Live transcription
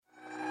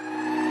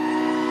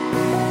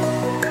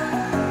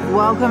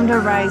Welcome to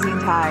Rising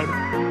Tide,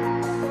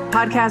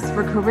 podcast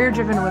for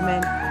career-driven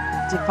women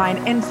to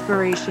find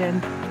inspiration,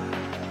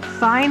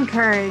 find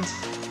courage,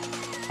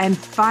 and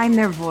find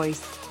their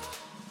voice.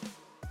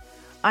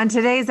 On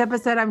today's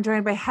episode, I'm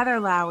joined by Heather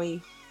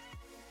Lowy.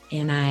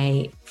 And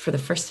I, for the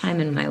first time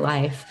in my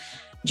life,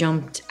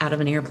 jumped out of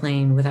an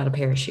airplane without a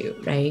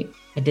parachute, right?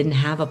 I didn't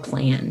have a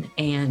plan.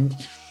 And,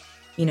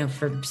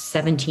 for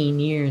 17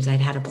 years,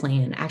 I'd had a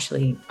plan.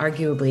 Actually,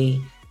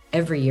 arguably,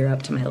 every year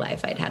up to my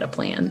life, I'd had a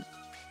plan.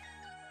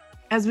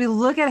 As we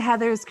look at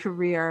Heather's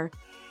career,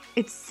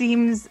 it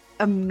seems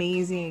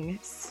amazing.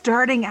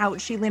 Starting out,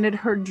 she landed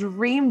her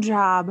dream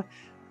job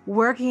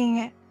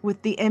working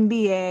with the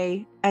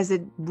NBA as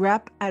a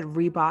rep at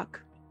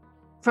Reebok.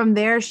 From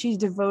there, she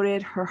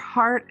devoted her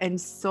heart and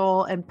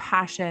soul and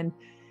passion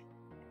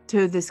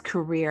to this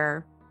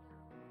career,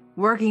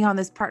 working on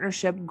this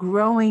partnership,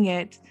 growing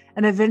it,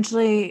 and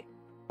eventually,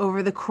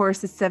 over the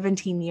course of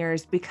 17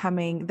 years,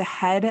 becoming the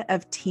head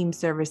of team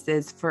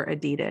services for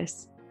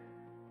Adidas.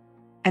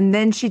 And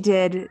then she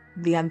did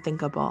the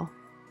unthinkable.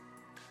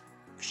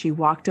 She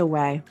walked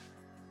away.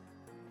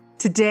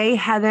 Today,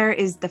 Heather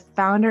is the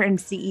founder and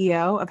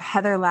CEO of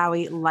Heather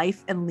Lowy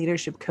Life and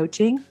Leadership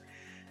Coaching,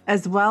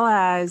 as well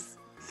as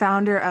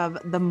founder of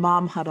The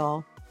Mom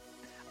Huddle,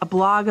 a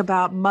blog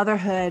about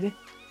motherhood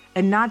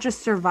and not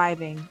just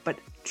surviving, but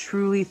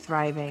truly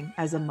thriving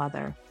as a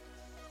mother.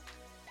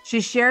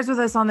 She shares with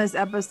us on this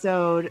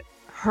episode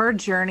her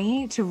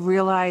journey to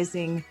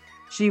realizing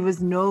she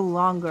was no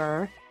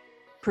longer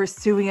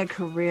pursuing a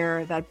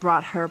career that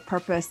brought her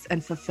purpose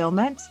and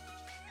fulfillment,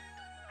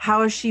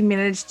 how she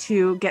managed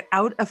to get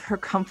out of her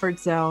comfort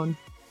zone,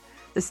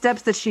 the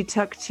steps that she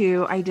took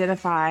to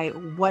identify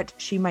what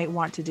she might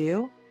want to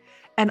do,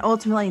 and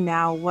ultimately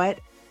now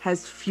what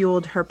has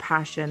fueled her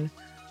passion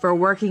for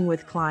working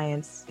with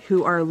clients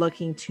who are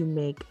looking to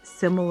make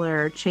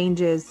similar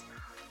changes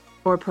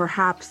or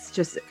perhaps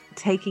just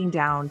taking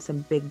down some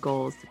big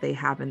goals that they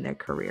have in their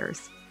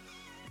careers.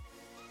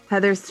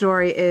 Heather's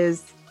story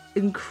is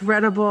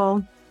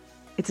incredible,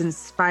 it's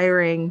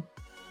inspiring,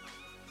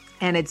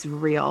 and it's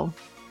real.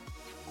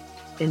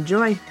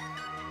 Enjoy.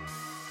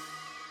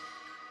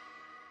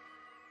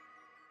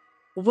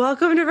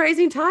 Welcome to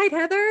Rising Tide,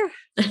 Heather.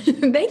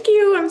 Thank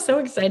you. I'm so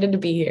excited to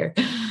be here.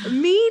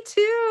 Me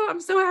too.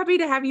 I'm so happy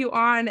to have you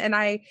on.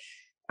 And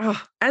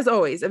as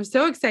always, I'm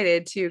so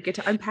excited to get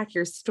to unpack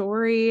your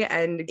story,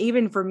 and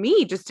even for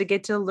me, just to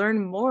get to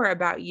learn more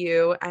about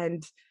you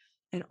and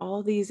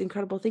all these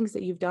incredible things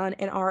that you've done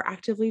and are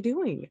actively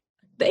doing.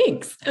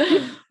 Thanks.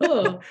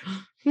 Oh.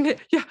 Yeah.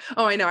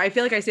 Oh, I know. I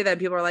feel like I say that and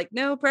people are like,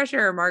 no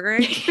pressure,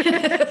 Margaret.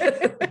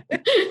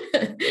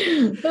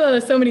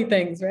 So many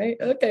things, right?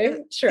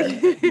 Okay, sure.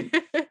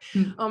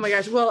 Oh my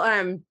gosh. Well,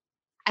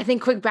 I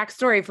think quick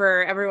backstory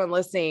for everyone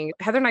listening.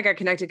 Heather and I got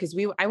connected because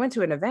I went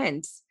to an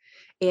event.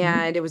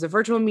 And it was a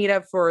virtual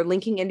meetup for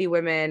linking indie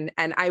women.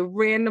 And I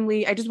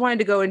just wanted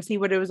to go and see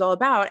what it was all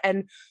about.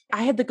 And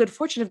I had the good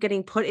fortune of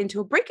getting put into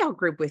a breakout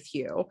group with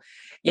you.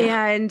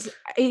 Yeah. And,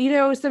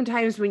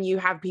 sometimes when you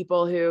have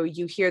people who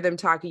you hear them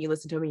talk and you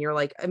listen to them and you're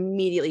like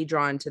immediately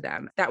drawn to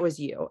them, that was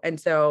you. And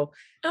so.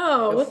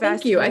 Oh, well,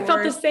 thank you. I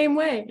felt the same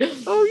way.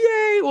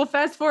 Oh, yay. Well,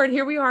 fast forward,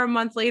 here we are a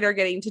month later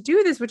getting to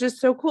do this, which is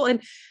so cool.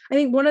 And I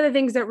think one of the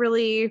things that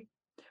really,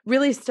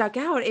 really stuck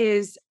out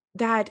is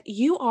that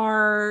you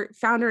are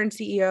founder and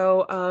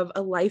CEO of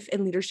a life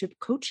and leadership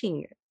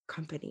coaching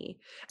company.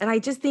 And I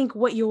just think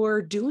what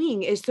you're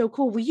doing is so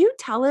cool. Will you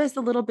tell us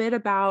a little bit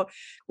about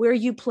where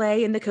you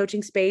play in the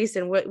coaching space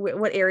and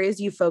what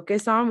areas you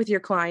focus on with your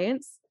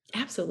clients?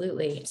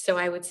 Absolutely. So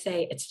I would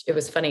say it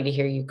was funny to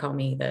hear you call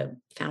me the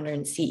founder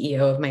and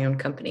CEO of my own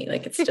company.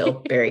 Like, it's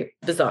still very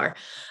bizarre.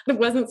 It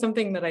wasn't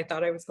something that I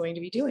thought I was going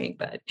to be doing,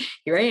 but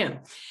here I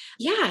am.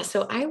 Yeah.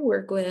 So I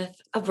work with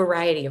a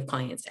variety of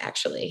clients,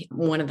 actually.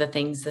 One of the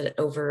things that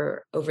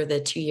over the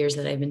 2 years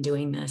that I've been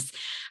doing this,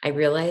 I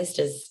realized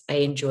is I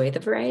enjoy the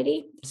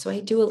variety. So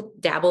I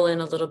dabble in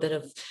a little bit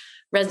of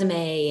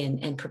resume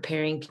and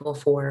preparing people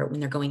for when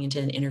they're going into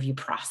an interview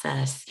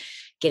process,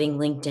 getting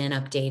LinkedIn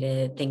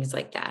updated, things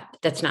like that.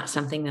 That's not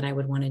something that I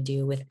would want to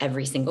do with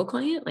every single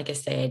client. Like I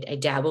said, I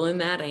dabble in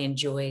that. I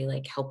enjoy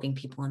helping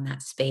people in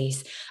that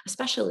space,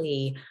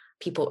 especially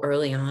people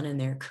early on in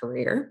their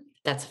career.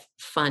 That's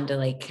fun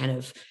to kind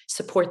of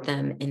support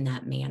them in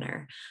that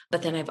manner.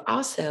 But then I've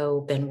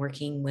also been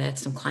working with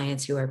some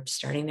clients who are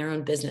starting their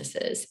own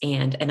businesses.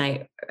 And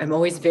I'm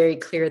always very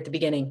clear at the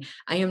beginning,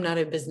 I am not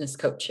a business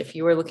coach. If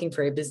you are looking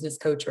for a business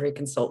coach or a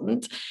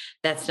consultant,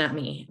 that's not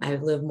me. I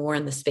live more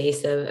in the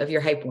space of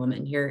your hype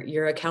woman,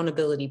 your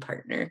accountability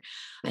partner,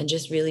 and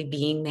just really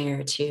being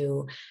there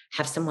to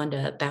have someone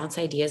to bounce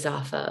ideas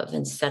off of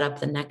and set up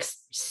the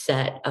next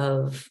set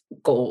of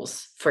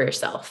goals for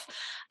yourself.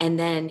 And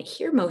then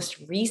here most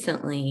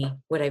recently,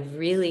 what I've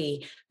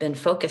really been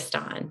focused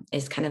on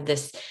is kind of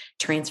this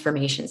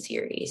transformation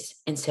series.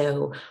 And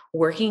so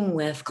working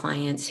with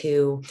clients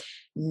who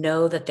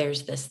know that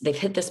they've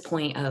hit this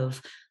point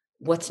of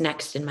what's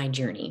next in my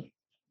journey.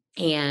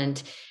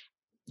 And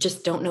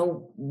just don't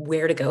know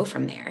where to go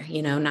from there,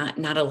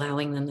 not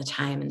allowing them the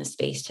time and the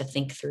space to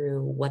think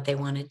through what they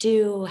want to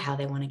do, how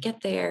they want to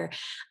get there.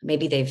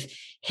 Maybe they've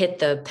hit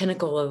the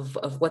pinnacle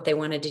of what they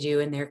wanted to do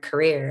in their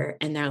career,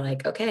 and they're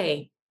like,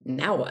 okay,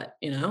 now what,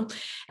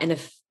 And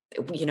if,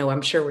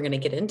 I'm sure we're going to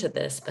get into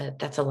this, but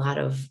that's a lot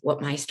of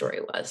what my story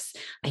was.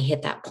 I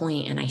hit that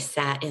point and I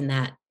sat in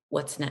that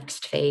what's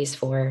next phase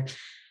for,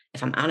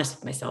 if I'm honest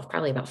with myself,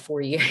 probably about 4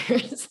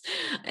 years,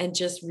 and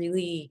just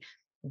really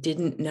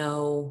didn't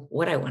know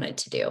what I wanted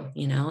to do,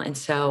 And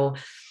so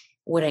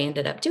what I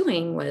ended up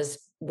doing was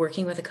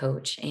working with a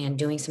coach and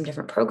doing some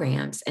different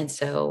programs. And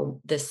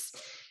so this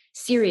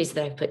series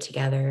that I've put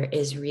together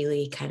is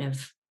really kind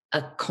of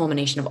a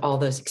culmination of all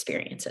those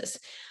experiences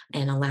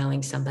and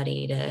allowing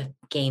somebody to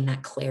gain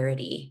that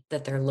clarity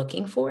that they're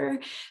looking for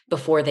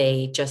before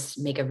they just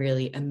make a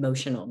really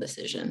emotional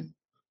decision.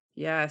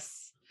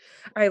 Yes.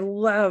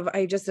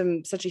 I just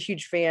am such a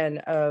huge fan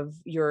of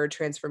your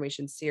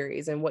transformation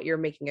series and what you're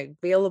making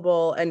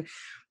available. And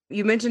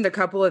you mentioned a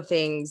couple of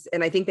things,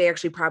 and I think they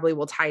actually probably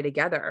will tie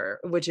together,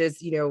 which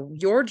is,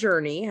 your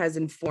journey has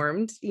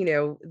informed,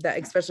 that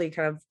especially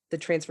kind of the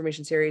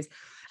transformation series.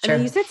 And Sure.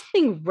 then you said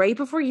something right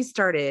before you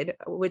started,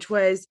 which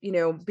was,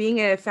 being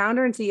a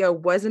founder and CEO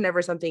wasn't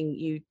ever something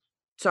you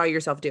saw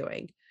yourself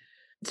doing.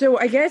 So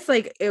I guess,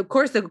 like, of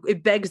course,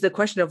 it begs the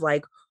question of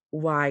like,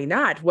 why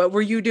not? What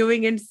were you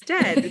doing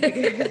instead?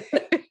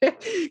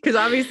 Because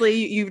obviously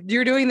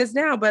you're doing this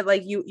now, but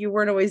like you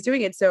weren't always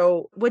doing it.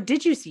 So what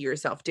did you see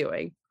yourself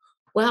doing?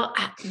 Well,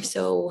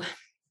 so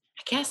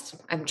I guess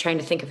I'm trying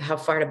to think of how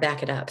far to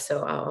back it up.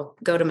 So I'll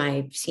go to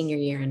my senior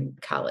year in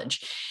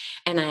college,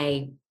 and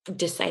I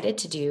decided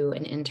to do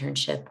an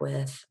internship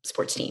with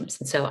sports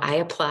teams. And so I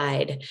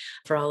applied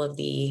for all of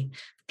the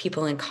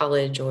people in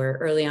college or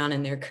early on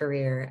in their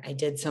career. I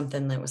did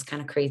something that was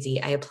kind of crazy.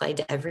 I applied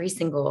to every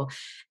single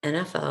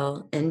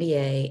NFL,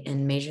 NBA,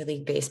 and Major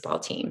League Baseball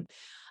team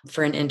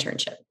for an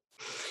internship.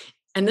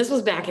 And this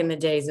was back in the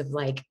days of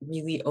like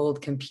really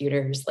old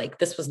computers. Like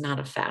this was not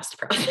a fast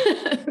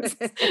process.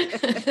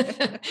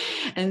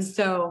 And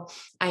so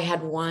I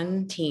had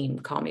one team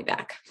call me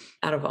back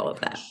out of all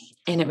of that.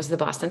 And it was the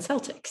Boston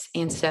Celtics.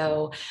 And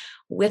so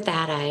with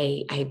that,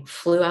 I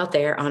flew out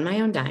there on my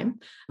own dime.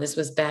 This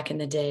was back in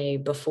the day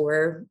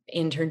before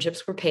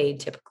internships were paid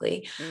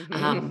typically.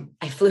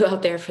 I flew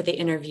out there for the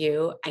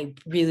interview. I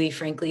really,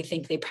 frankly,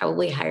 think they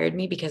probably hired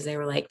me because they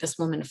were like, this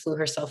woman flew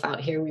herself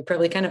out here. We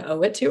probably kind of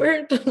owe it to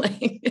her.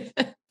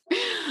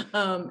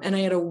 And I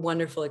had a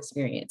wonderful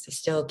experience. I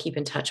still keep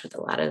in touch with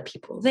a lot of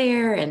people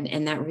there.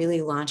 And that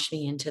really launched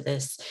me into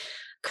this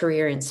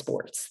career in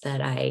sports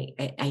that I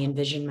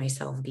envisioned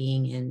myself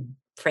being in,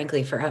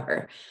 frankly,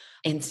 forever.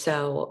 And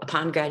so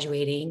upon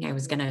graduating, I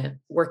was going to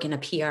work in a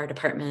PR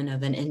department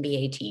of an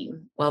NBA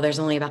team. Well, there's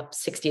only about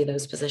 60 of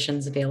those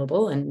positions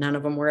available, and none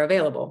of them were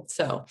available.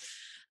 So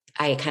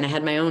I kind of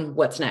had my own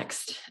what's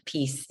next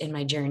piece in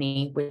my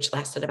journey, which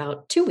lasted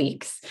about 2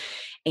 weeks.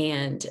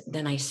 And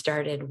then I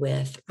started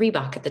with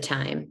Reebok at the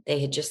time. They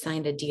had just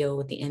signed a deal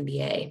with the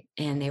NBA,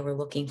 and they were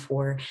looking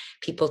for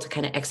people to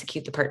kind of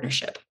execute the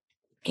partnership.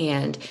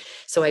 And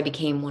so I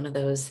became one of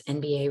those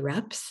NBA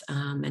reps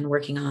and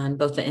working on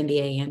both the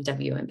NBA and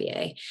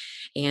WNBA.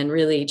 And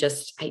really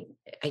just,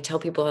 I tell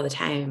people all the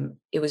time,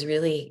 it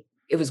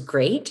was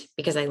great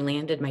because I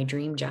landed my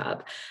dream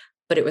job,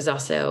 but it was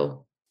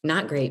also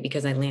not great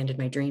because I landed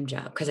my dream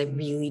job because I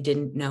really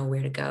didn't know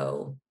where to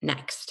go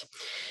next.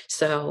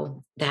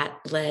 So that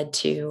led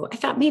to, I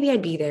thought maybe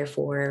I'd be there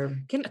for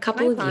a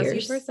couple of years.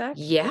 You for a sec?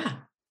 Yeah.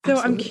 So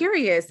absolutely. I'm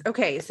curious.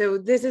 Okay. So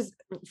this is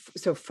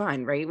so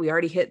fun, right? We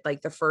already hit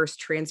like the first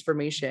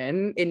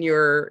transformation in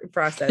your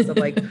process of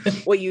like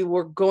what you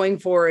were going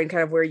for and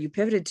kind of where you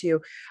pivoted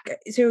to.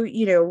 So,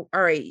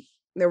 all right,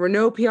 there were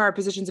no PR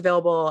positions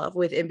available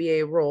with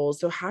NBA roles.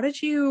 So how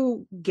did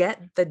you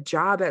get the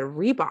job at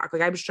Reebok?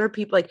 Like, I'm sure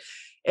people, like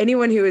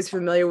anyone who is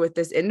familiar with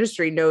this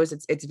industry knows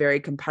it's very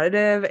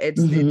competitive.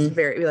 It's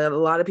very, a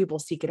lot of people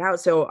seek it out.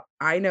 So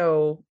I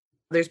know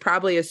there's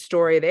probably a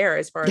story there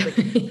as far as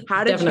like,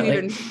 how did you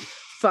even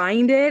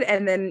find it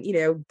and then,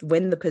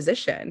 win the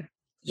position?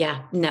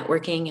 Yeah.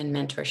 Networking and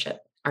mentorship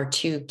are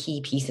two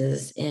key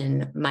pieces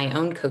in my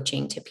own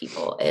coaching to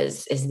people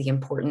is the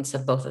importance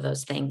of both of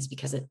those things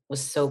because it was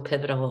so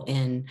pivotal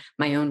in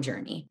my own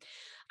journey.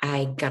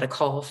 I got a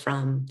call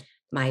from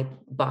my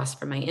boss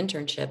for my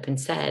internship and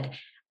said,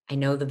 I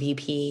know the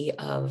VP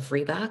of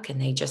Reebok and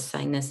they just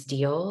signed this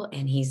deal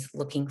and he's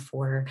looking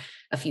for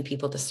a few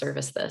people to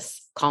service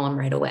this. Call him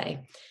right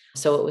away.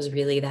 So it was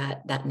really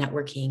that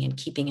networking and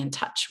keeping in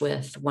touch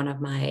with one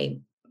of my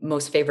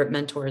most favorite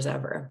mentors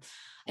ever.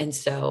 And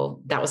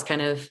so that was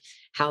kind of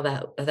how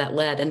that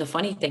led. And the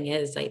funny thing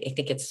is, I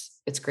think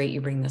it's great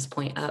you bring this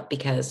point up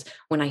because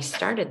when I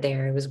started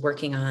there, I was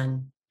working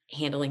on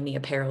handling the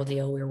apparel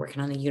deal. We were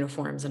working on the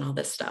uniforms and all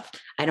this stuff.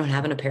 I don't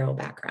have an apparel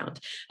background.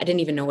 I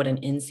didn't even know what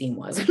an inseam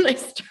was when I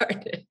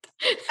started.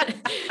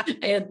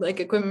 I had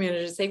like equipment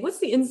managers say, what's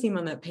the inseam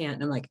on that pant?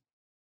 And I'm like,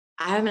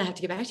 I'm going to have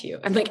to get back to you.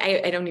 I'm like,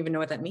 I don't even know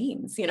what that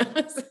means,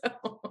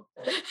 So,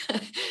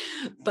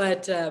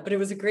 But it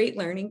was a great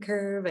learning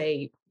curve.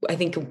 I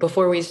think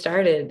before we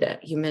started,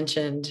 you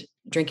mentioned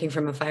drinking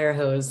from a fire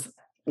hose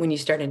when you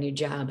start a new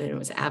job, and it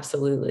was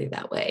absolutely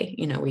that way.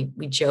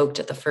 We joked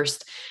at the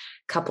first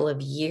couple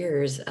of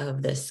years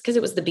of this because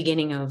it was the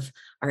beginning of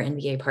our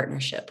NBA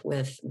partnership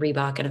with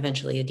Reebok and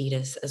eventually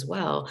Adidas as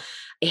well.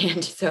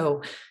 And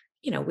so,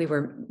 we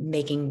were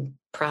making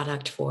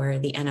product for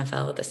the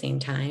NFL at the same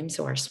time.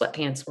 So our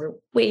sweatpants were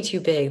way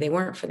too big. They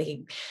weren't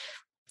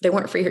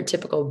for your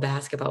typical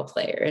basketball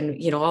player.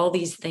 And, all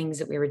these things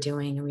that we were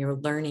doing, and we were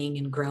learning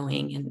and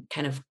growing and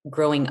kind of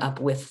growing up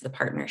with the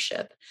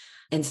partnership.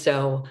 And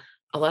so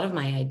a lot of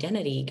my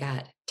identity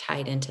got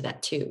tied into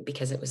that too,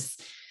 because it was,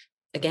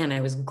 again,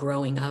 I was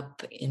growing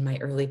up in my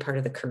early part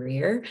of the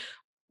career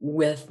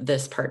with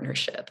this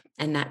partnership.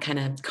 And that kind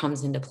of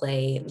comes into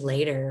play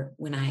later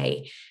when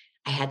I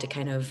had to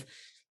kind of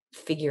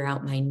figure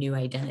out my new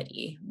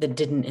identity that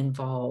didn't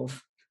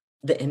involve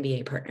the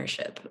NBA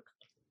partnership.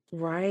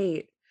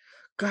 Right.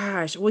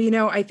 Gosh.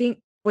 Well, I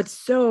think what's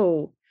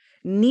so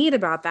neat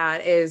about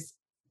that is,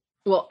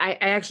 well, I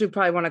actually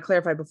probably want to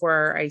clarify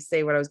before I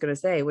say what I was going to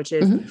say, which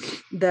is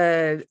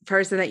the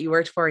person that you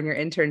worked for in your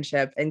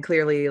internship and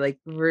clearly like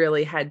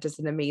really had just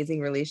an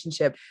amazing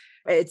relationship.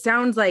 It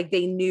sounds like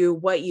they knew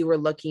what you were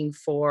looking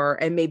for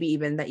and maybe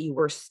even that you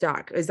were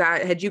stuck.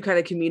 Had you kind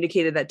of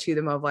communicated that to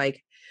them of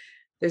like,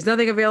 there's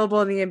nothing available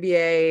in the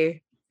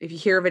NBA. If you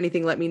hear of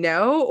anything, let me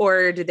know.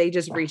 Or did they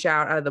just reach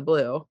out of the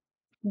blue?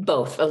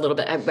 Both a little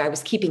bit. I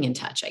was keeping in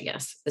touch, I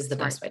guess, is the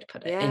best way to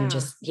put it. Yeah. And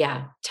just,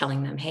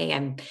 telling them, hey,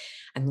 I'm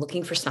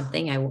looking for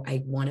something. I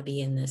want to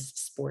be in this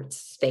sports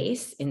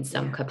space in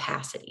some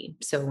capacity.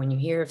 So when you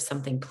hear of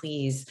something,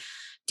 please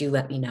do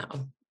let me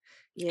know.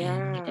 Yeah.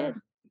 And they did.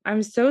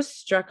 I'm so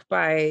struck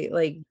by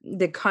like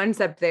the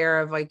concept there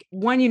of like,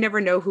 one, you never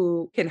know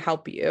who can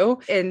help you.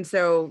 And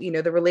so,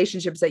 the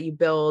relationships that you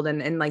build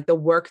and like the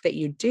work that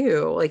you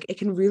do, like it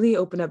can really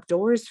open up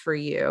doors for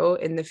you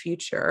in the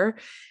future.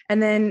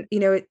 And then,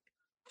 it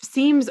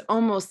seems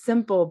almost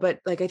simple,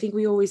 but like, I think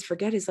we always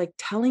forget is like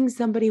telling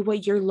somebody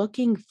what you're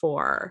looking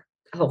for.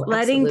 Oh,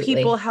 letting absolutely.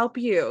 people help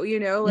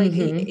you, like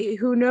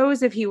who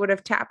knows if he would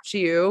have tapped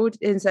you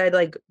and said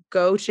like,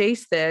 go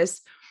chase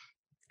this,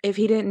 if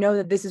he didn't know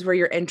that this is where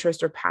your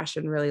interest or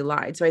passion really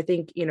lied. So I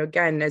think,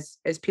 again, as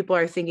people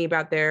are thinking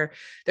about their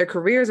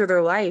careers or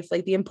their life,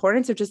 like the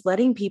importance of just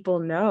letting people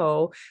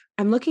know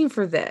I'm looking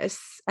for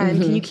this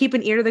and can you keep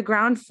an ear to the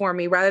ground for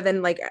me, rather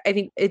than like, I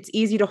think it's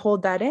easy to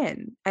hold that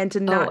in and to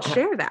not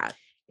share that.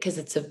 Because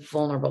it's a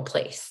vulnerable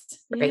place,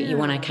 right? You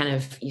want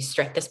to you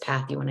strike this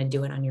path, you want to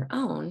do it on your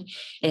own,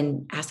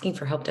 and asking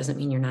for help doesn't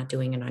mean you're not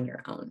doing it on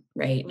your own.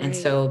 Right. And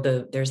so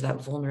there's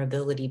that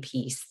vulnerability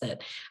piece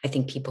that I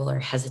think people are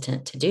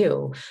hesitant to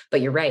do, but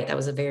you're right. That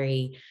was a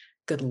very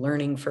good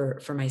learning for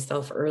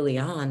myself early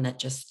on, that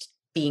just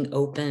being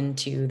open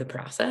to the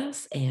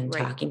process and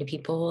talking to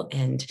people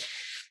and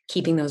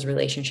keeping those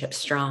relationships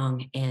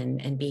strong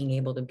and being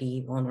able to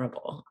be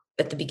vulnerable.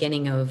 At the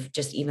beginning of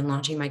just even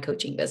launching my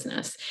coaching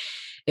business,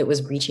 it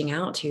was reaching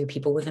out to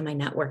people within my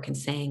network and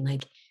saying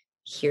like,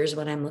 here's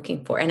what I'm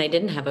looking for. And I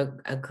didn't have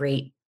a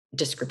great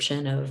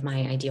description of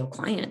my ideal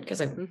client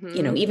because I,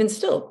 even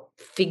still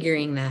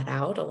figuring that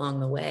out along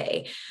the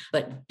way,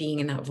 but being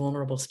in that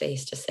vulnerable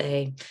space to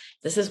say,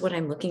 this is what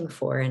I'm looking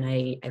for. And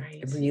I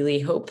really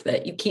hope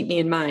that you keep me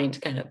in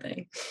mind, kind of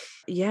thing.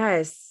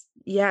 Yes.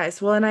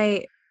 Well,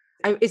 and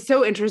it's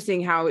so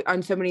interesting how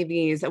on so many of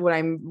these,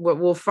 what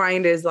we'll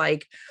find is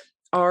like,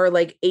 our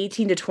like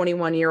 18 to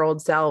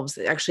 21-year-old selves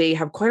actually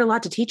have quite a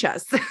lot to teach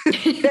us.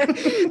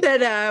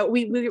 That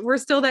we're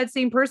still that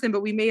same person,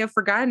 but we may have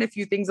forgotten a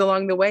few things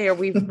along the way, or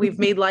we've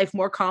made life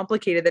more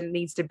complicated than it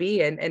needs to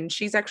be. And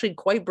she's actually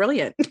quite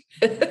brilliant.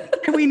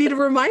 And we need to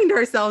remind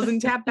ourselves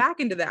and tap back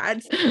into that.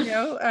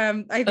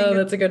 I think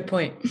that's a good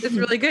point. It's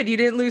really good. You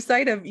didn't lose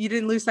sight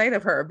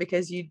of her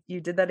because you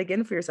did that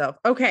again for yourself.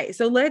 Okay.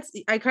 So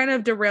I kind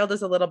of derailed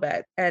us a little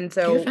bit. And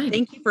so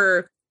thank you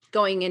for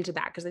going into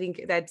that, because I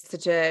think that's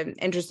such an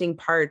interesting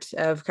part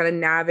of kind of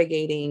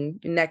navigating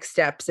next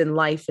steps in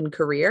life and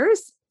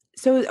careers.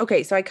 So,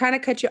 okay. So I kind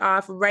of cut you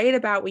off right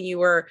about when you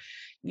were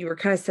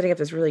kind of setting up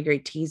this really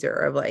great teaser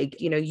of like,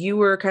 you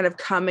were kind of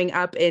coming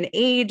up in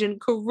age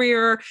and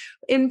career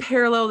in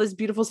parallel, this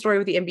beautiful story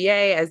with the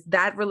NBA as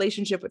that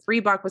relationship with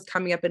Reebok was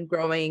coming up and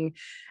growing.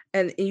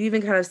 And you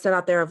even kind of set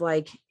out there of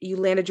like, you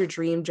landed your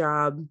dream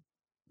job.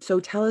 So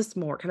tell us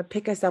more, kind of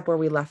pick us up where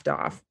we left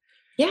off.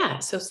 Yeah.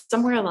 So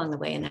somewhere along the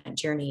way in that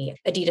journey,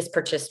 Adidas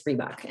purchased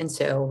Reebok. And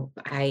so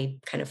I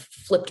kind of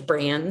flipped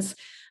brands,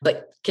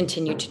 but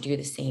continued to do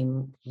the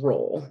same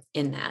role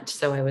in that.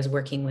 So I was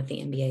working with the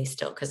NBA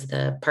still because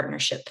the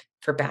partnership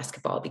for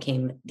basketball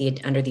became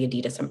under the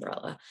Adidas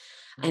umbrella.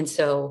 And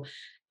so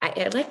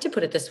I'd like to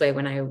put it this way.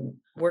 When I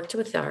worked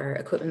with our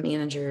equipment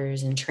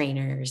managers and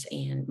trainers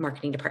and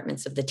marketing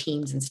departments of the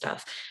teams and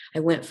stuff, I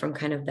went from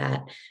kind of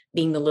that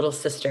being the little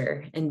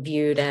sister and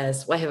viewed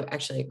as, well, I have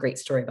actually a great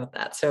story about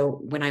that.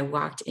 So when I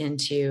walked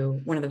into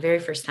one of the very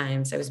first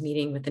times I was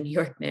meeting with the New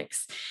York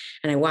Knicks,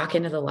 and I walk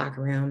into the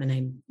locker room and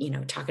I'm,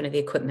 talking to the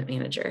equipment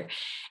manager,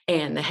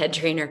 and the head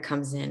trainer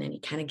comes in and he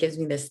kind of gives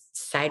me this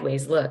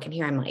sideways look. And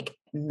here I'm like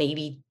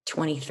maybe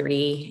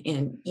 23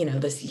 and,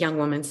 this young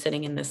woman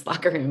sitting in this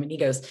locker room, and he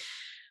goes,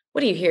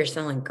 "What are you here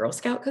selling, Girl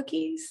Scout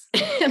cookies?"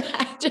 And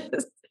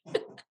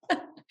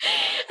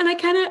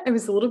I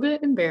was a little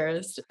bit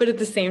embarrassed, but at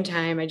the same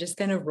time, I just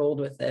kind of rolled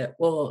with it.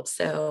 Well,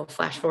 so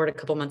flash forward a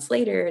couple months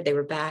later, they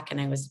were back and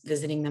I was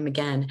visiting them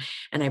again,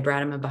 and I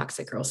brought him a box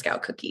of Girl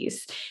Scout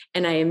cookies,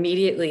 and I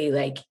immediately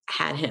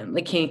had him,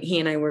 he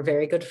and I were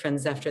very good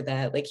friends after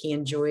that. He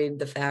enjoyed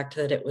the fact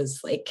that it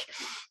was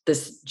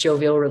this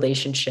jovial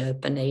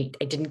relationship, and I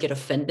didn't get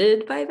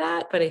offended by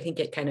that, but I think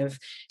it kind of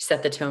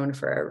set the tone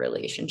for our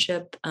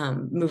relationship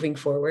moving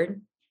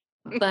forward.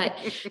 But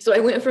so I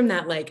went from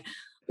that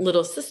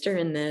little sister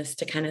in this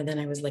to kind of, then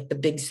I was the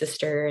big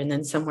sister. And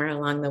then somewhere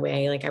along the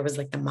way, I was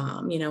the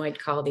mom, I'd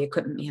call the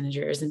equipment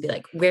managers and be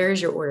like,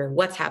 "Where's your order?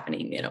 What's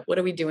happening? What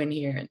are we doing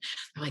here?" And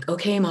they're like,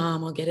 "Okay,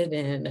 mom, I'll get it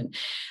in." And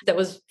that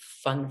was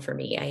fun for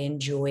me. I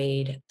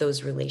enjoyed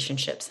those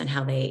relationships and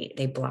how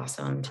they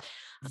blossomed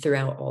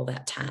throughout all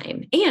that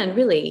time. And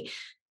really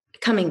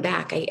coming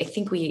back, I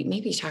think we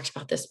maybe talked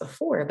about this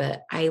before,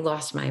 but I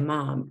lost my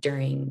mom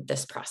during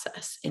this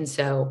process. And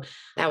so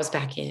that was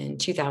back in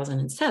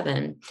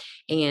 2007.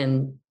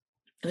 And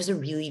it was a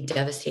really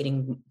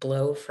devastating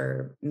blow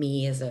for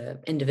me as an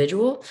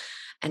individual.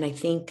 And I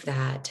think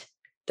that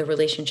the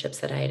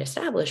relationships that I had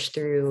established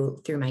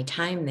through my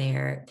time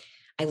there,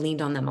 I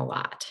leaned on them a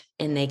lot,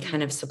 and they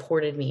kind of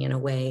supported me in a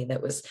way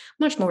that was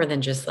much more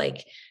than just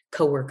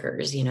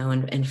coworkers,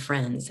 and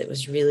friends. It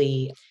was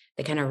really,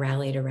 they kind of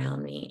rallied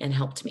around me and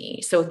helped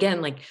me. So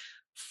again,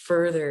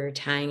 further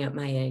tying up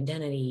my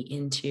identity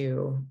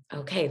into,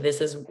 okay, this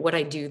is what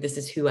I do. This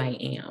is who I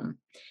am.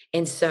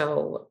 And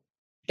so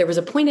there was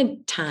a point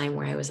in time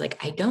where I was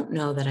like, I don't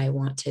know that I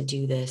want to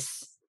do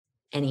this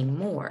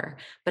anymore,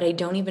 but I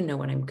don't even know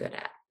what I'm good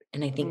at.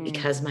 And I think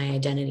because my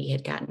identity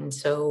had gotten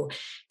so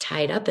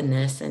tied up in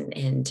this,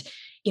 and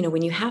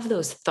when you have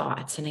those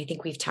thoughts, and I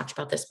think we've talked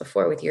about this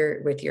before with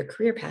your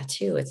career path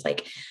too, it's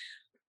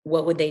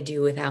what would they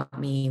do without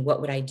me? What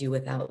would I do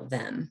without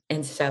them?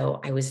 And so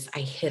I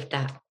hit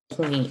that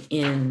point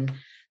in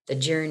the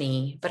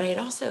journey, but I had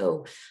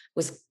also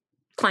was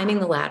climbing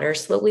the ladder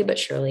slowly but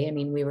surely. I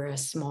mean, we were a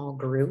small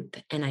group,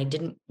 and I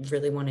didn't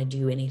really want to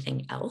do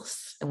anything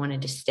else. I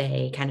wanted to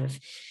stay kind of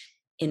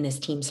in this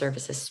team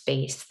services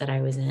space that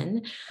I was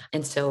in.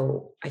 And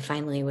so I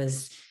finally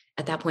was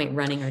at that point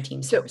running our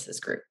team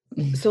services group.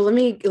 So let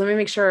me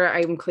make sure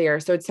I'm clear.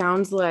 So it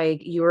sounds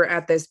like you were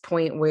at this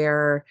point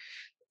where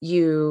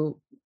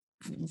you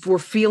were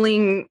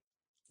feeling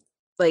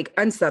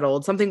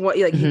unsettled, something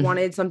you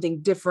wanted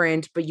something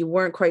different, but you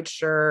weren't quite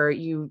sure.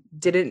 You'd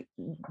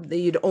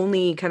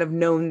only kind of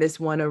known this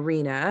one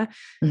arena,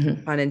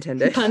 pun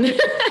intended.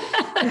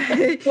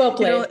 Well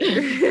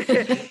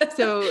played.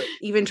 So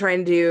even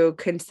trying to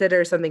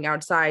consider something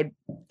outside,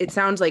 it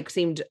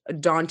seemed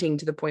daunting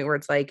to the point where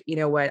it's you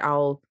know what,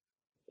 I'll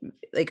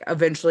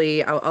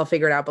eventually I'll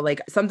figure it out,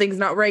 but something's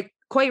not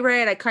quite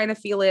right. I kind of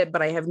feel it,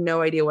 but I have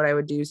no idea what I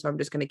would do. So I'm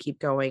just going to keep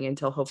going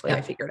until hopefully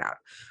I figure it out.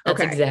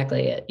 That's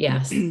exactly it.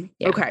 Yes.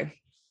 Yeah. Okay.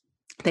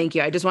 Thank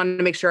you. I just wanted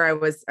to make sure I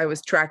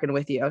was tracking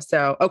with you.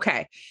 So,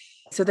 okay.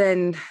 So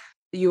then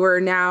you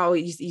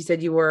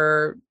said you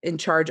were in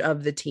charge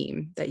of the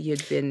team that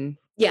you'd been.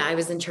 Yeah, I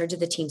was in charge of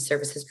the team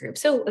services group.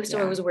 So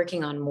I was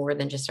working on more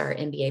than just our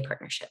NBA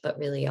partnership, but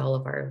really all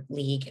of our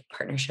league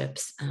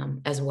partnerships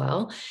as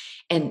well.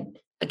 And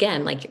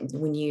again,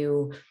 when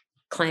you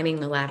climbing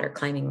the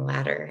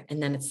ladder,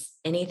 and then it's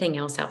anything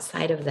else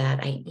outside of that,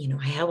 I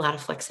had a lot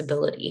of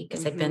flexibility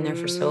because I'd been there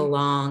for so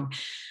long.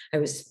 I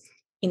was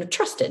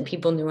trusted.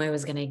 People knew I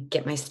was going to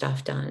get my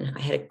stuff done.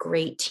 I had a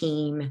great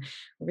team,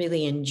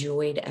 really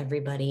enjoyed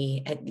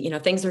everybody.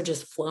 Things were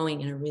just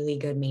flowing in a really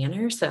good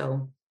manner.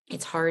 So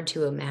it's hard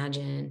to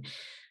imagine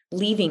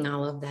leaving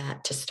all of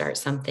that to start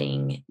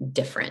something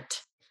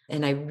different.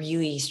 And I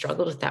really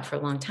struggled with that for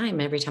a long time.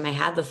 Every time I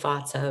had the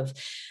thoughts of,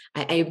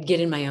 I get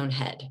in my own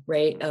head,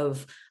 right?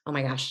 Of, oh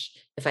my gosh,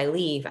 if I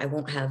leave, I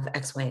won't have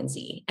X, Y, and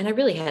Z. And I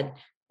really had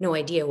no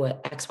idea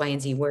what X, Y,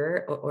 and Z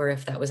were, or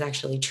if that was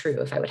actually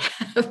true, if I would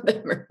have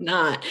them or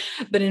not.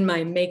 But in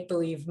my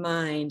make-believe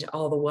mind,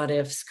 all the what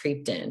ifs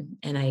creeped in,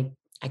 and I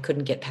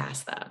couldn't get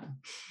past that.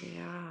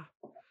 Yeah.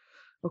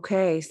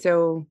 Okay.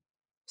 So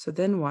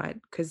then what?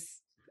 Because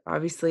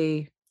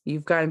obviously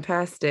you've gotten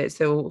past it.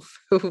 So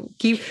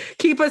keep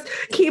us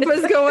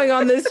going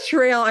on this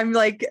trail.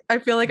 I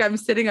feel like I'm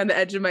sitting on the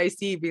edge of my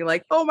seat being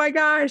like, oh my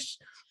gosh,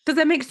 because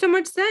that makes so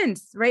much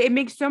sense, right? It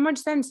makes so much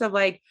sense of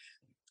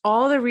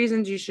all the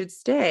reasons you should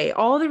stay,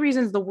 all the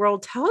reasons the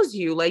world tells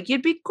you, like,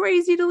 you'd be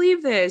crazy to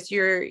leave this.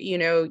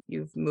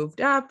 You've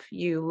moved up,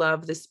 you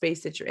love the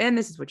space that you're in.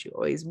 This is what you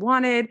always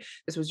wanted.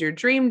 This was your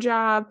dream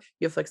job.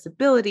 You have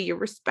flexibility, you're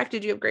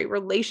respected, you have great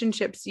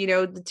relationships.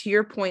 To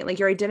your point, like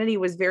your identity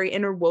was very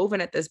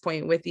interwoven at this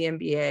point with the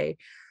MBA.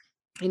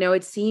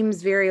 It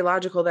seems very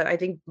logical that I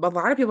think a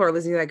lot of people are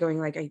listening to that going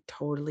like, I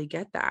totally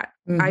get that.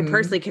 I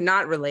personally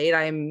cannot relate.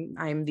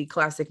 I'm the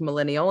classic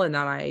millennial and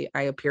that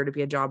I appear to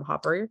be a job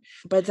hopper,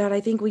 but that I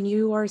think when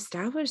you are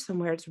established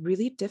somewhere, it's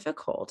really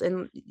difficult.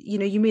 And,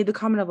 you made the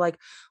comment of like,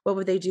 what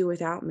would they do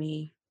without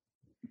me?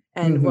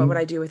 And what would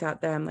I do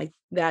without them? Like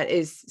that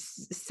is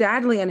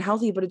sadly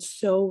unhealthy, but it's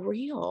so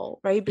real,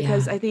 right?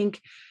 Because I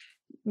think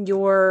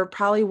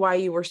probably why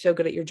you were so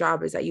good at your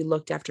job is that you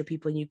looked after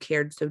people and you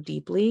cared so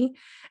deeply.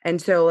 And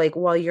so like,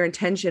 while your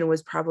intention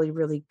was probably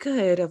really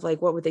good of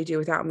like, what would they do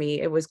without me?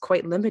 It was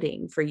quite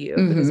limiting for you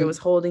because it was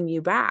holding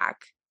you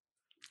back.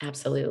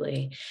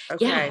 Absolutely.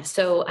 Okay. Yeah.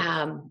 So,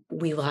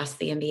 we lost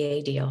the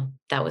MBA deal.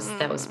 That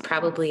was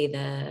probably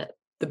the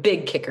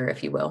big kicker,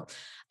 if you will.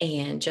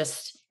 And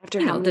just, after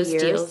how many those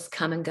years? deals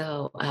come and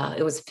go.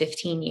 It was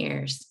 15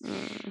 years.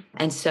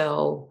 And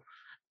so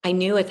I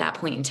knew at that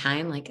point in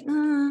time, like,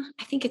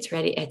 I think it's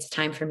ready. It's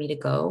time for me to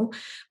go.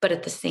 But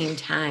at the same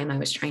time, I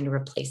was trying to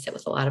replace it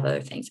with a lot of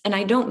other things. And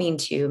I don't mean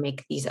to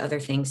make these other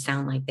things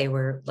sound like they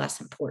were less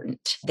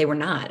important. They were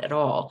not at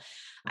all.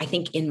 I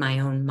think in my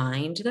own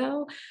mind,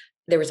 though,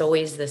 there was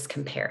always this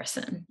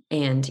comparison.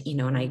 And,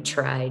 and I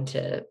tried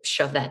to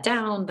shove that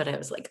down, but I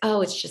was like,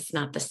 oh, it's just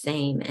not the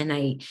same. And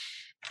I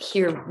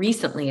here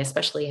recently,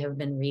 especially, have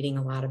been reading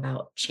a lot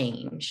about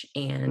change.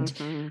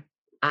 And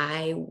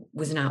I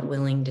was not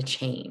willing to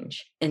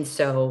change. And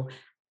so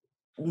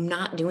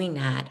not doing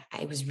that,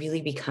 I was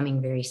really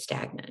becoming very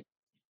stagnant.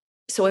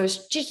 So I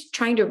was just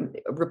trying to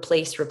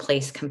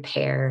replace,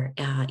 compare,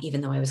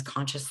 even though I was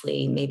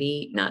consciously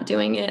maybe not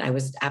doing it, I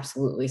was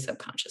absolutely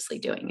subconsciously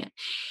doing it.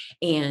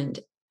 And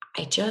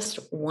I just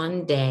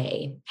one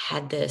day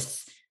had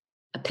this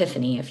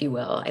epiphany, if you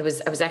will. I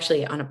was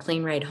actually on a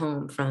plane ride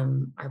home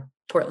from our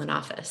Portland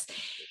office.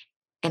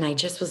 And I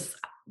just was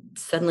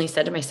suddenly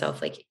said to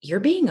myself, like, you're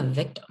being a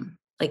victim.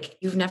 Like,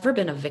 you've never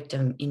been a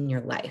victim in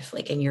your life.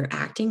 Like, and you're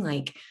acting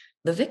like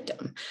the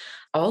victim.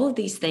 All of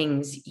these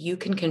things you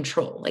can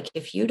control. Like,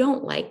 if you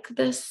don't like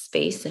this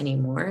space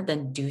anymore,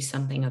 then do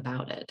something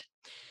about it.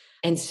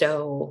 And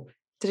so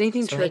did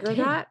anything trigger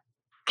that?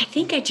 I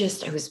think I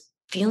was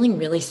feeling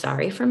really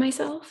sorry for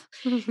myself,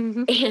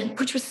 and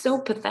which was so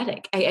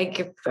pathetic.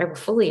 I will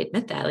fully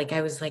admit that. Like,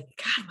 I was like,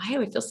 God, why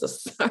do I feel so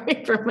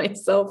sorry for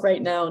myself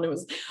right now? And it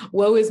was,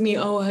 woe is me.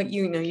 Oh,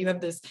 you have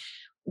this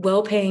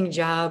well-paying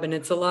job and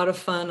it's a lot of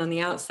fun on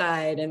the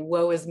outside, and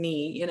woe is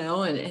me,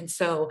 and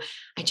so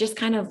I just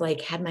kind of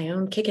like had my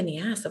own kick in the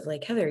ass of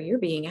like, Heather, you're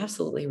being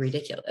absolutely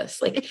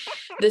ridiculous. Like,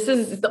 this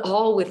is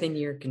all within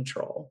your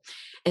control.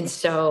 And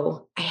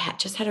so I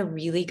just had a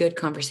really good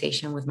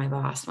conversation with my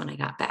boss when I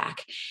got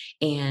back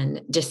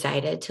and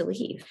decided to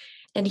leave.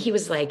 And he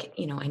was like,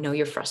 I know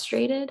you're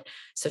frustrated,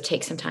 so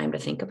take some time to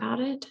think about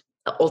it.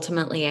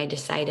 Ultimately, I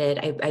decided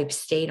I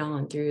stayed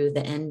on through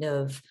the end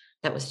of,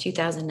 that was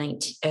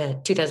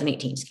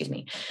 2018, excuse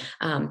me,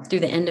 through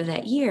the end of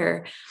that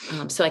year,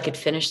 so I could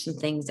finish some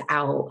things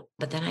out.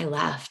 But then I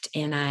left,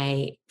 and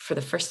I, for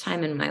the first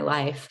time in my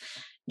life,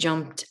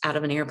 jumped out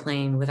of an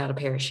airplane without a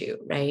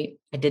parachute, right?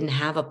 I didn't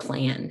have a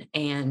plan.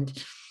 And,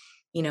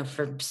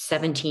 for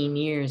 17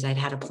 years, I'd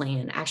had a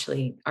plan.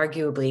 Actually,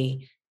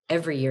 arguably,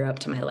 every year up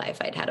to my life,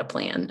 I'd had a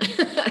plan.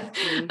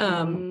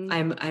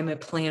 I'm a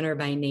planner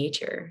by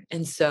nature.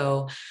 And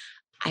so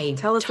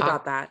tell us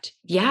about that.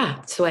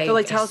 Yeah. So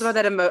tell us about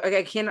that.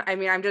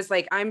 I'm just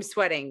like, I'm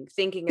sweating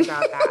thinking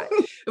about that.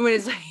 When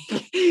it's like,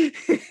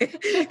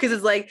 because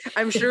it's like,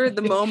 I'm sure at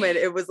the moment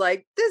it was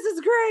like, this is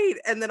great.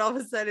 And then all of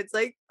a sudden it's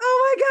like,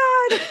 oh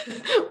my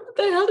God, what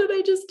the hell did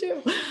I just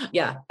do?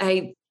 Yeah.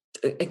 I,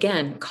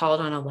 again,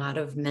 called on a lot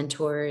of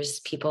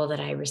mentors, people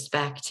that I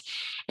respect,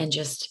 and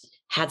just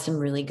had some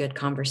really good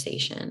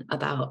conversation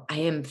about, I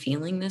am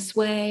feeling this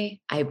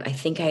way. I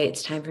think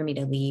it's time for me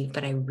to leave,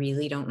 but I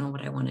really don't know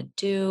what I want to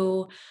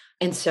do.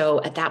 And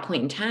so at that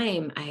point in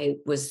time, I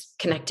was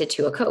connected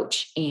to a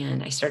coach,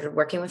 and I started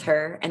working with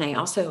her. And I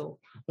also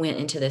went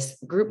into this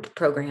group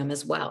program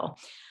as well.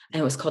 And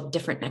it was called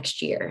Different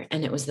Next Year.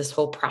 And it was this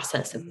whole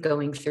process of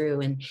going through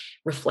and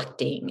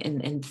reflecting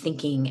and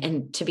thinking.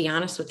 And to be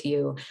honest with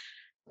you,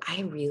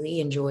 I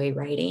really enjoy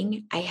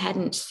writing. I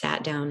hadn't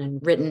sat down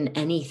and written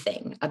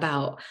anything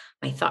about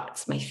my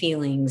thoughts, my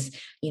feelings,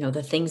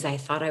 the things I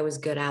thought I was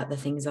good at, the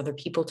things other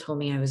people told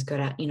me I was good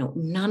at,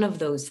 none of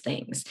those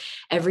things.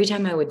 Every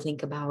time I would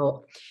think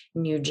about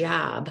new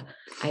job,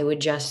 I would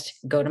just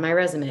go to my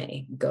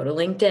resume, go to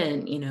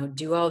LinkedIn,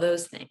 do all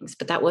those things.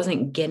 But that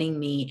wasn't getting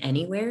me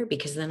anywhere,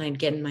 because then I'd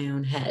get in my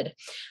own head.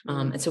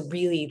 And so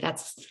really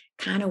that's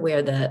kind of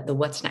where the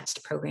What's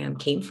Next program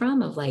came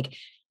from, of like,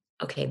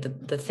 okay,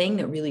 the thing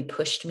that really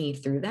pushed me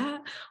through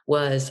that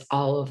was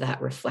all of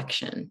that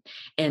reflection.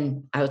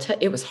 And I will tell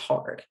you, it was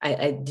hard.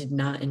 I did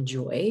not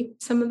enjoy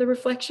some of the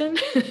reflection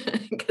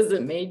because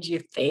it made you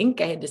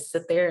think. I had to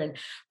sit there and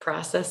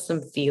process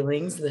some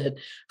feelings that,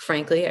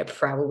 frankly, I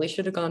probably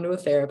should have gone to a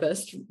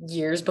therapist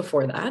years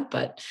before that,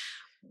 but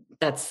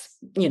that's,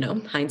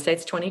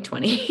 hindsight's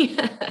 2020.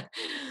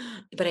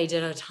 But I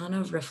did a ton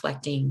of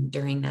reflecting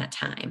during that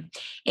time.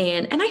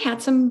 And I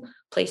had some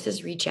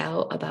places reach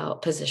out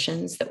about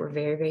positions that were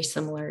very, very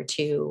similar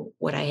to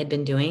what I had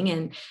been doing.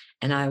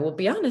 And I will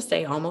be honest,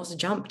 I almost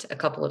jumped a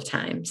couple of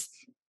times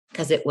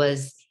because it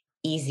was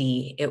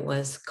easy, it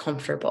was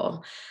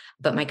comfortable.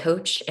 But my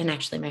coach and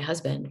actually my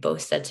husband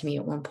both said to me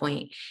at one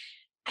point,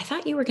 I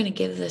thought you were going to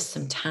give this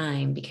some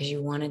time because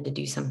you wanted to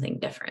do something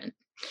different.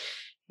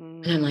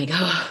 And I'm like,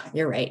 oh,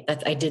 you're right.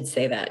 I did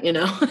say that,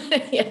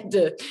 I had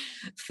to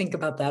think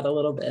about that a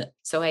little bit.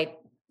 So I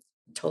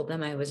told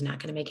them I was not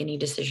going to make any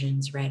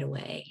decisions right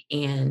away.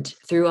 And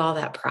through all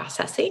that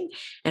processing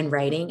and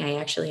writing, I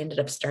actually ended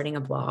up starting a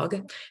blog.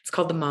 It's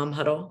called The Mom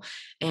Huddle.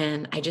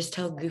 And I just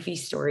tell goofy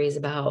stories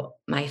about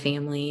my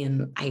family.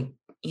 And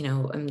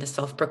I'm the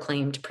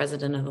self-proclaimed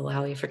president of the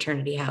Lowry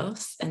Fraternity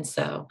House. And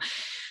so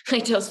I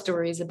tell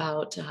stories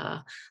about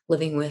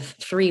living with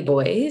 3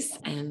 boys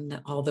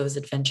and all those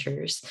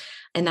adventures.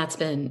 And that's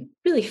been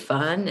really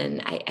fun.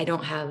 And I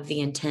don't have the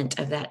intent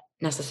of that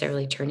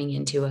necessarily turning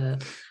into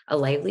a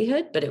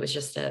livelihood, but it was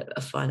just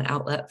a fun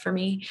outlet for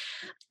me.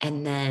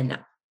 And then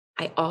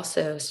I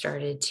also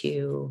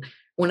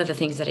one of the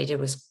things that I did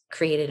was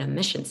created a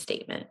mission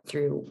statement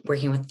through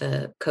working with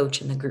the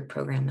coach and the group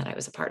program that I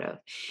was a part of.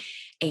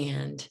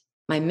 And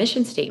my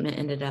mission statement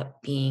ended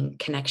up being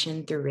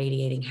connection through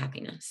radiating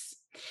happiness.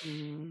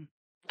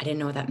 I didn't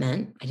know what that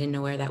meant. I didn't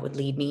know where that would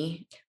lead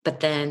me. But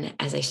then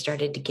as I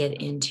started to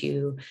get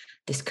into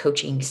this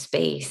coaching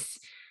space,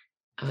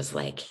 I was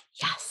like,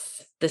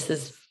 yes, this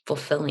is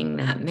fulfilling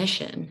that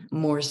mission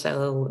more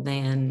so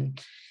than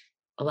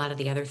a lot of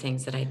the other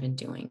things that I'd been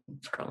doing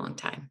for a long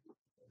time.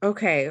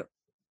 Okay.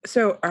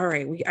 So, all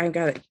right, I've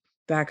got to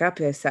back up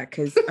a sec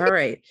because, all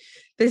right,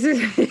 this is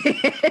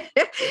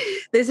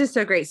this is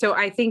so great. So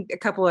I think a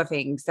couple of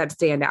things that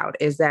stand out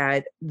is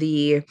that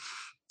the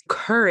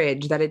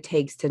courage that it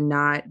takes to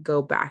not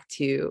go back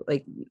to,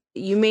 like,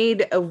 you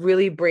made a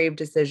really brave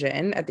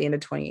decision at the end of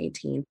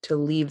 2018 to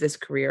leave this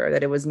career,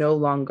 that it was no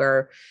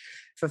longer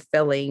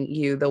fulfilling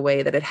you the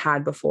way that it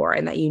had before,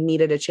 and that you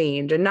needed a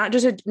change, and not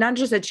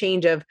just a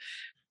change of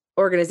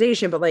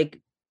organization, but like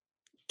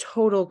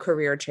total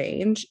career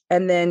change.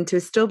 And then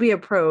to still be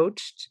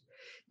approached,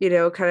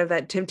 kind of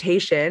that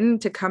temptation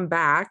to come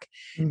back,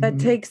 that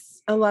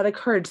takes a lot of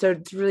courage. So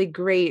it's really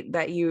great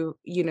that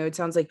it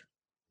sounds like,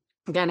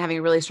 again, having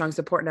a really strong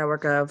support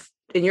network of,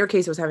 in your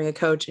case, it was having a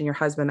coach and your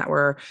husband that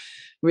were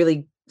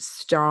really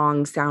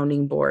strong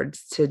sounding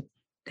boards to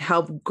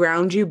help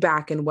ground you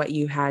back in what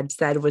you had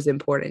said was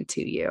important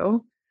to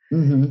you.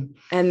 And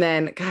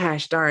then,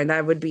 gosh darn,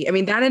 that would be,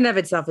 that in of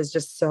itself is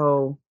just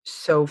so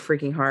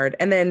freaking hard.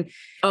 And then,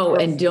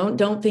 and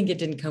don't think it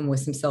didn't come with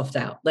some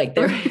self-doubt. Like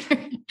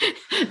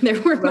there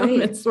were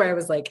moments where I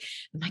was like,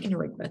 am I going to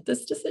regret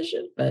this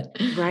decision? But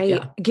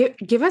yeah.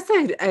 Give us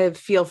a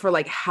feel for,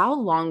 like, how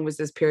long was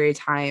this period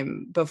of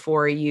time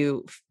before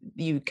you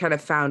kind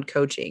of found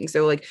coaching?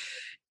 So like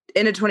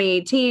into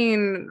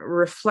 2018,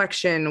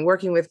 reflection,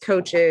 working with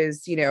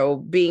coaches,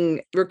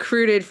 being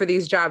recruited for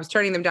these jobs,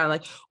 turning them down.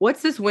 Like,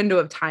 what's this window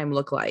of time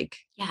look like?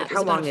 Yeah. Like,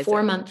 how long is it?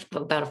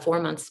 About a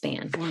 4-month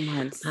span. 4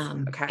 months.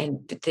 Okay.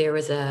 And there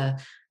was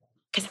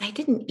because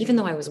even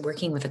though I was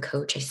working with a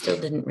coach, I still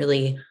didn't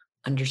really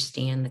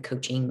understand the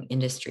coaching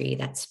industry,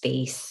 that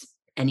space,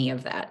 any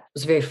of that. It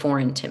was very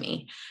foreign to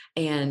me.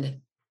 And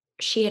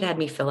she had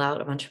me fill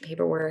out a bunch of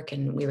paperwork,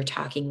 and we were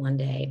talking one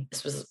day.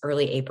 This was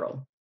early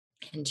April.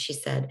 And she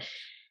said,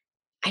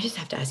 I just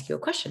have to ask you a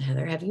question,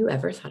 Heather. Have you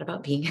ever thought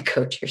about being a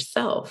coach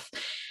yourself?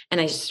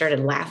 And I just started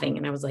laughing,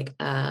 and I was like,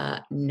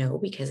 no,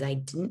 because I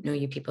didn't know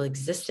you people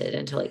existed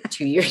until like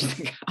 2 years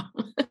ago.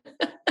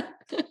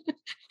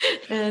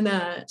 And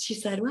she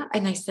said, well,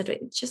 and I said,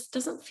 it just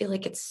doesn't feel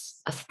like it's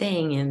a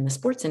thing in the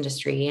sports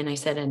industry. And I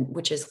said,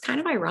 which is kind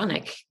of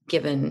ironic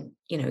given,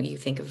 you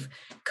think of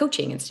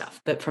coaching and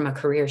stuff, but from a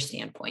career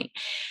standpoint.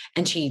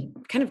 And she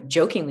kind of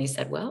jokingly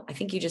said, well, I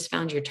think you just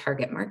found your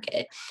target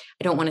market.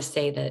 I don't want to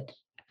say that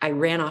I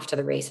ran off to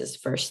the races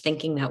first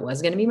thinking that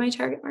was going to be my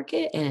target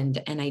market.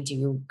 And I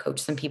do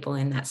coach some people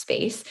in that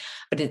space,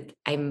 but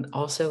I'm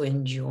also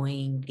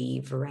enjoying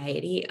the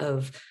variety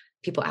of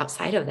people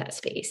outside of that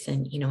space.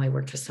 And, I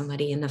worked with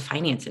somebody in the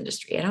finance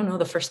industry. I don't know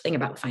the first thing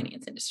about the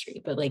finance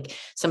industry, but like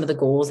some of the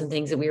goals and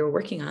things that we were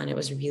working on, it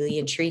was really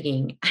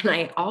intriguing. And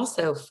I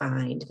also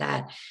find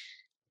that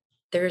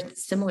there are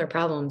similar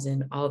problems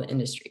in all the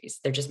industries.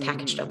 They're just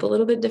packaged up a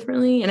little bit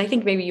differently. And I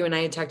think maybe you and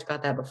I had talked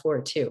about that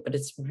before too, but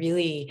it's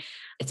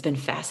been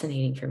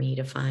fascinating for me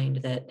to find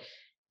that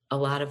a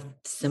lot of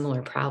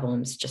similar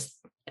problems, just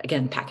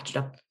again, packaged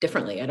up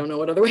differently. I don't know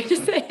what other way to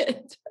say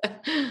it.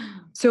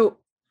 So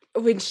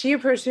when she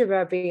approached you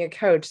about being a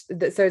coach,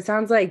 so it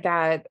sounds like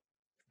that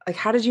Like,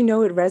 how did you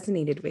know it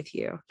resonated with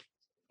you?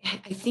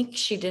 I think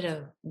she did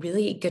a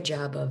really good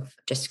job of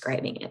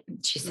describing it.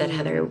 She said,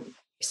 Heather, Mm.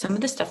 some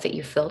of the stuff that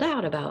you filled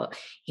out about,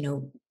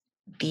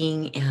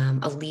 being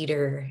a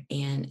leader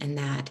and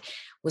that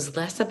was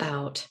less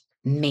about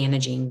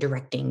managing,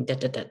 directing,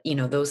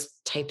 those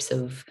types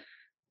of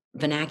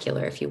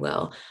vernacular, if you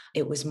will.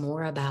 It was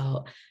more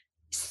about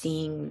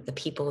seeing the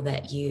people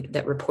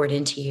that report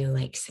into you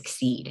like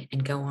succeed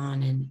and go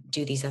on and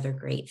do these other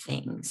great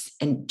things,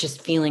 and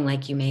just feeling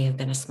like you may have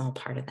been a small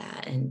part of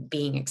that and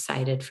being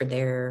excited for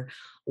their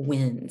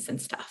wins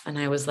and stuff. And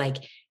I was like,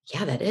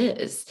 yeah, that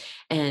is.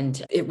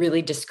 And it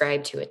really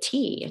described to a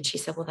T. And she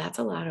said, well, that's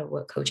a lot of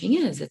what coaching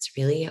is. It's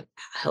really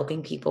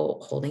helping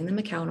people, holding them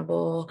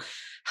accountable,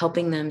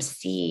 helping them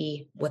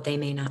see what they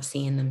may not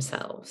see in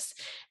themselves.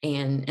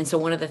 And so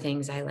one of the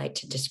things I like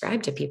to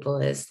describe to people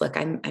is, look,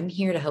 I'm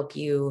here to help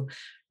you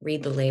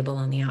read the label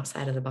on the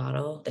outside of the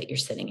bottle that you're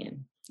sitting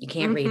in. You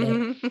can't read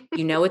it.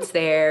 You know it's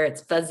there.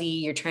 It's fuzzy.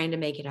 You're trying to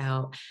make it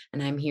out.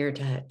 And I'm here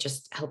to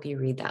just help you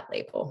read that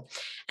label.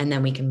 And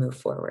then we can move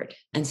forward.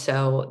 And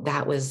so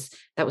that was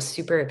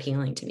super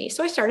appealing to me.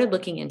 So I started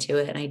looking into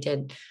it, and I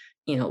did,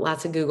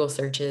 lots of Google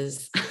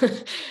searches.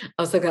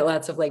 Also got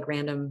lots of like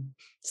random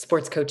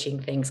sports coaching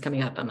things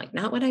coming up. I'm like,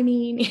 not what I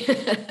mean.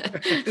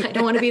 I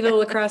don't want to be the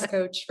lacrosse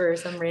coach for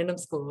some random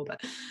school,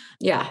 but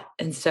yeah.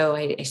 And so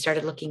I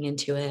started looking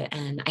into it,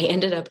 and I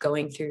ended up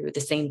going through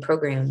the same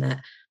program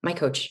that my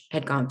coach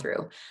had gone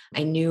through.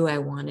 I knew I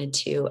wanted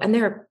to, and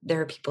there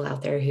are people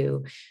out there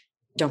who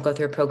don't go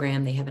through a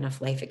program. They have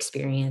enough life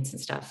experience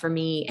and stuff. For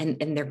me,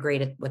 and they're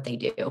great at what they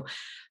do.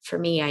 For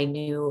me, I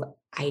knew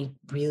I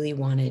really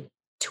wanted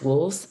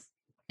tools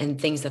and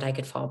things that I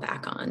could fall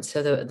back on.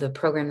 So the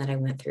program that I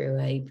went through,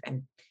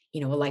 I'm a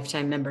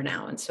lifetime member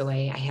now. And so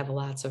I have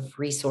lots of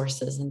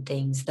resources and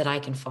things that I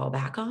can fall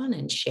back on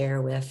and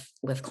share with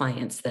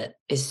clients that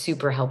is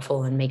super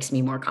helpful and makes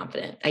me more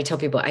confident. I tell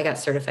people I got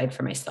certified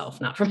for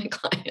myself, not for my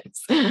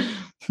clients.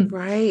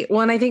 Right.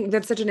 Well, and I think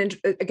that's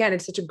again,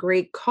 it's such a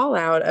great call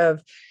out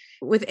of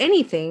with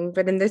anything,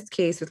 but in this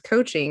case with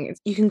coaching,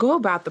 you can go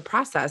about the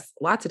process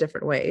lots of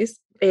different ways.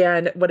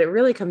 And what it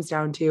really comes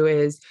down to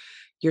is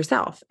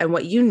yourself and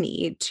what you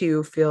need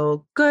to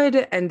feel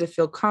good and to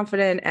feel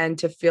confident and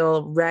to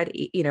feel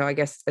ready, I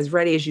guess as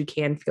ready as you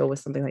can feel with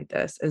something like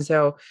this. And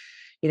so,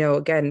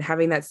 again,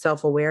 having that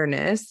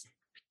self-awareness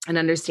and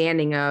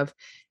understanding of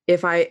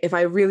if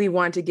I really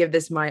want to give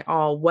this my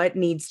all, what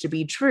needs to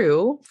be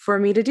true for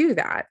me to do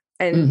that?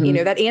 And,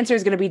 that answer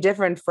is going to be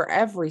different for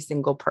every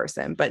single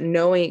person, but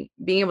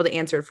being able to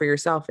answer it for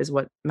yourself is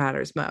what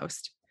matters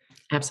most.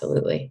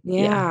 Absolutely.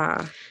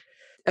 Yeah.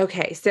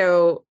 Okay.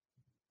 So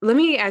let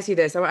me ask you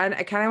this. I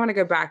kind of want to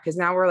go back because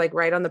now we're like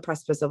right on the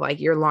precipice of like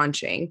you're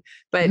launching,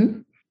 but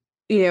when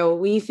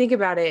you think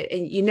about it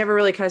and you never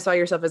really kind of saw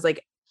yourself as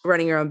like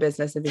running your own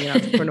business and being an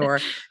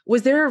entrepreneur,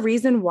 was there a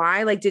reason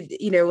why, like,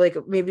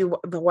 maybe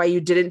why you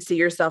didn't see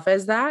yourself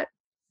as that?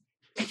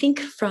 I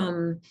think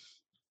from,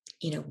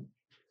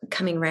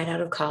 coming right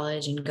out of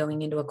college and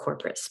going into a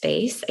corporate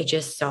space, I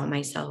just saw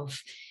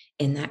myself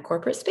in that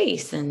corporate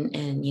space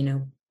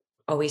and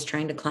always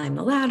trying to climb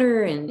the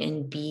ladder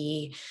and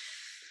be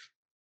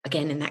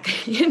again in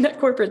that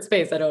corporate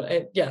space.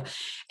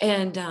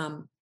 And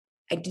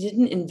I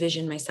didn't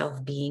envision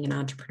myself being an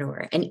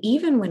entrepreneur. And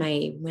even when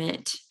I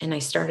went and I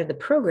started the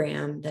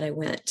program that I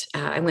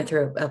went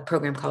through a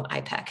program called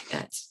IPEC,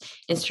 that's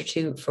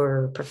Institute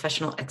for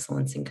Professional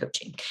Excellence in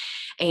Coaching.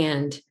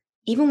 And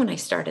even when I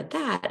started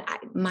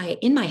that,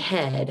 in my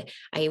head,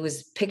 I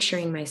was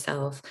picturing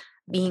myself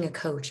being a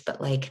coach,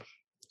 but like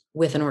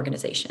with an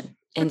organization.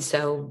 And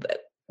so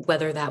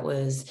whether that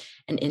was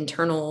an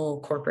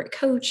internal corporate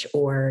coach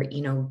or,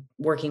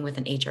 working with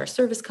an HR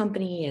service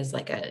company as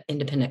like an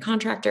independent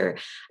contractor,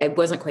 I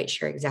wasn't quite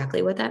sure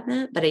exactly what that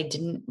meant, but I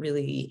didn't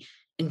really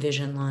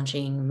envision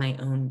launching my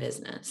own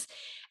business.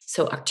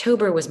 So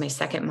October was my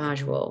second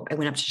module. I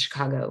went up to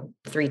Chicago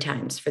 3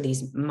 times for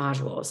these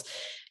modules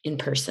in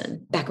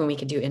person, back when we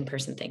could do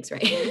in-person things,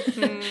 right?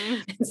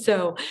 Mm-hmm.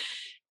 So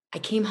I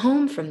came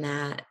home from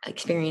that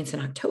experience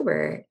in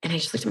October, and I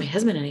just looked at my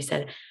husband and I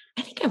said,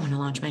 I think I want to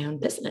launch my own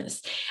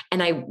business.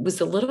 And I was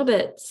a little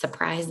bit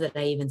surprised that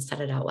I even said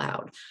it out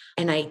loud.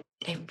 And I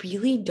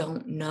really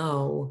don't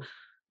know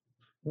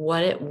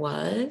what it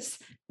was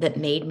that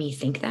made me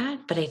think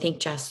that, but I think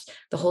just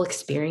the whole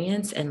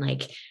experience and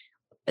like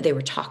they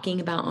were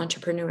talking about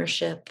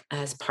entrepreneurship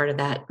as part of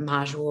that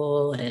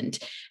module and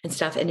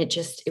stuff. And it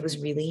was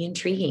really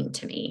intriguing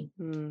to me.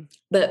 Mm.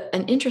 But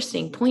an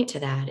interesting point to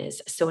that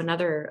is, so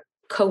another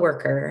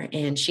coworker,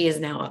 and she is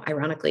now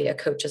ironically a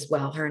coach as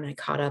well. Her and I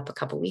caught up a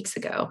couple of weeks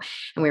ago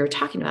and we were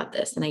talking about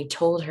this, and I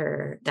told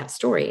her that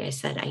story. I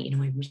said, I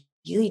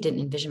really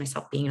didn't envision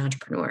myself being an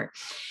entrepreneur.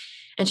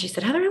 And she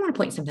said, Heather, I want to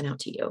point something out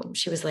to you.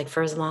 She was like,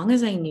 for as long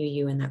as I knew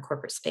you in that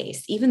corporate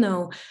space, even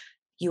though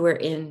you were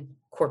in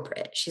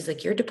corporate, she's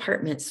like, your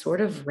department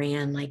sort of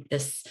ran like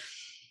this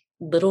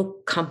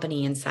little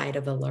company inside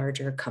of a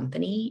larger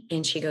company.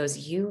 And she goes,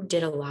 you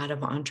did a lot of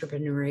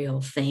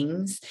entrepreneurial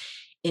things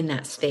in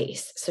that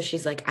space. So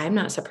she's like, I'm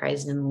not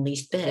surprised in the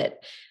least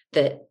bit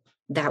that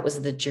that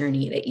was the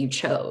journey that you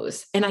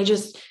chose. And I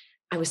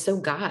was so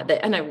God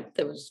that, and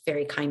that was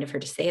very kind of her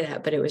to say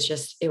that, but it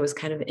was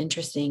kind of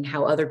interesting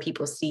how other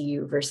people see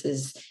you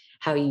versus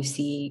how you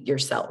see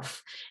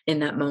yourself in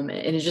that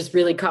moment. And it just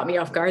really caught me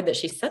off guard that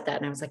she said that.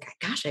 And I was like,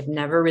 gosh, I've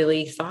never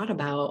really thought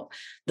about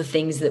the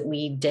things that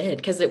we did.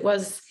 Because it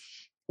was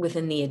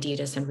within the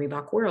Adidas and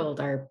Reebok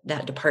world,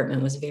 that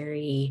department was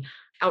very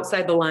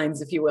outside the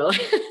lines, if you will.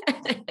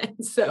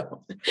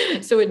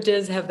 So it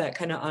does have that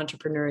kind of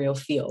entrepreneurial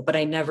feel, but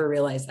I never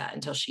realized that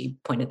until she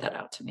pointed that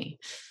out to me.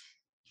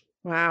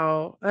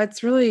 Wow.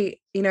 That's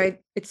really,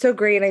 it's so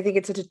great. And I think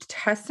it's such a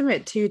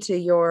testament to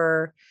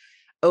your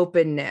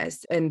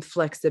openness and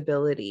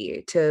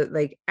flexibility to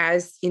like,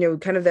 as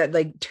kind of that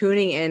like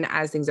tuning in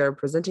as things are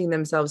presenting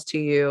themselves to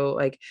you,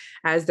 like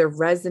as they're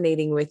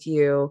resonating with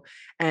you,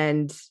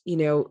 and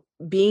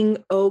being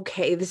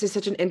okay. This is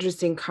such an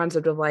interesting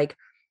concept of like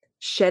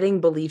shedding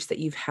beliefs that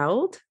you've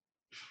held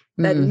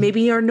that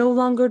maybe are no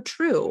longer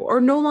true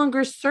or no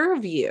longer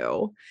serve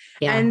you,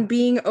 and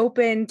being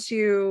open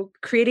to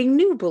creating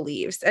new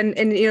beliefs. And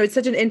it's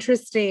such an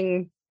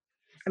interesting,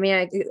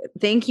 I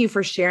thank you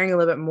for sharing a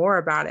little bit more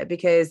about it,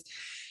 because,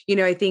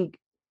 I think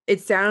it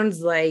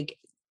sounds like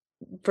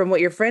from what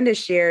your friend has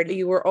shared,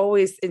 you were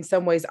always in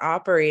some ways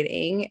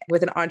operating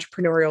with an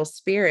entrepreneurial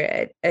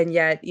spirit. And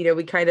yet,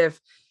 we kind of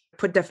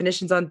put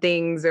definitions on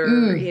things, or,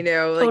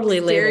 totally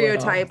like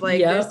stereotype,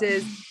 like Yep.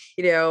 this is,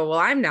 well,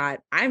 I'm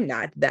not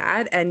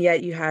that. And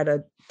yet you had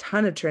a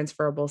ton of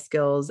transferable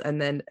skills. And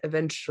then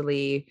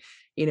eventually,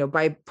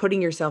 by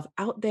putting yourself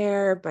out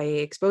there, by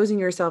exposing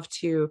yourself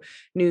to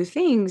new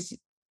things,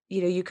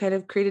 you kind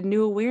of created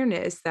new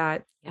awareness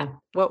that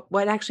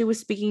what actually was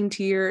speaking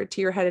to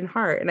your head and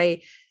heart. And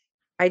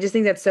I just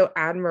think that's so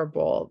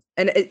admirable.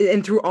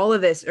 And through all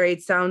of this, right,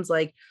 it sounds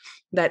like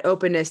that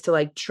openness to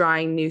like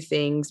trying new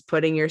things,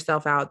 putting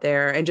yourself out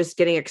there, and just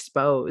getting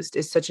exposed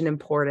is such an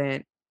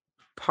important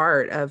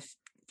part of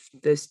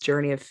this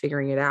journey of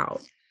figuring it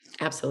out.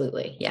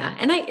 Absolutely. Yeah.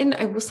 And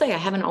I will say I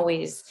haven't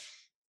always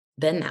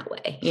been that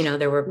way.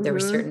 There were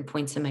certain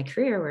points in my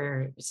career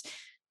where it was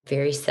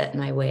very set in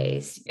my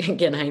ways.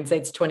 Again,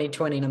 hindsight's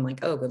 2020. And I'm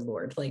like, oh, good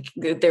Lord. Like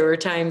there were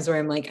times where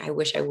I'm like, I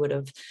wish I would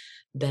have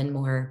been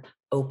more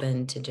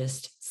open to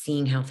just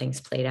seeing how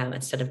things played out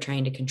instead of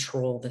trying to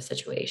control the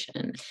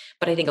situation.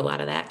 But I think a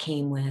lot of that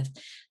came with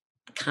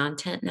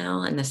content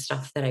now and the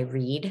stuff that I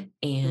read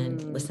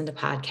and listen to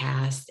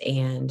podcasts,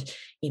 and,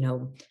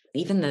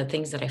 even the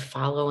things that I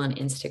follow on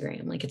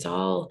Instagram, like it's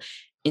all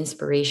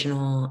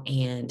inspirational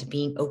and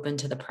being open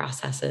to the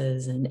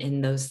processes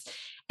and those,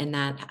 and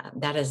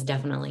that has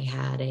definitely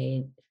had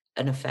an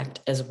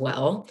effect as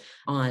well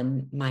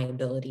on my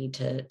ability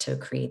to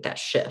create that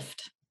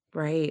shift.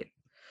 Right.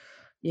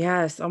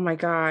 Yes. Oh my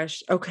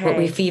gosh. Okay. What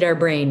we feed our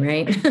brain,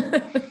 right?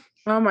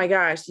 Oh my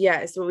gosh.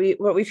 Yes.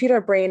 What we feed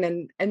our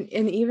brain, and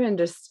even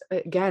just,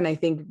 again, I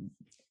think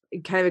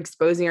kind of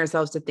exposing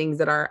ourselves to things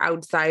that are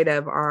outside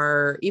of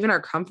our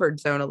comfort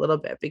zone a little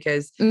bit,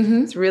 because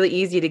it's really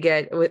easy to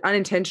get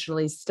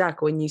unintentionally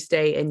stuck when you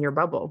stay in your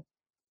bubble,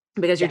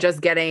 because you're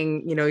just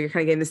getting, you're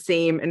kind of getting the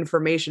same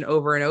information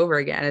over and over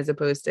again, as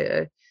opposed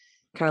to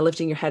kind of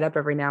lifting your head up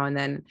every now and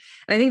then.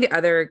 And I think the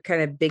other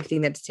kind of big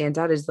thing that stands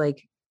out is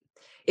like,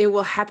 it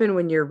will happen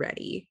when you're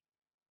ready.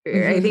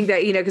 I think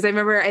that, because I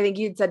remember, I think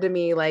you'd said to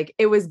me, like,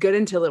 it was good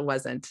until it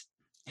wasn't.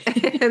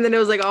 And then it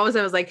was like, all of a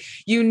sudden it was like,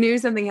 you knew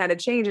something had to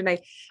change. And I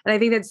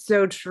think that's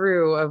so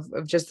true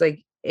of just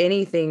like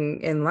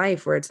anything in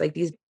life, where it's like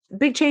these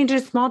big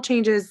changes, small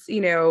changes,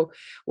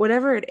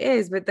 whatever it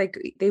is, but like,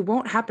 they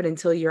won't happen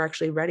until you're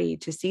actually ready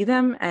to see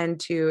them and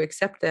to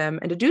accept them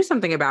and to do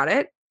something about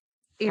it,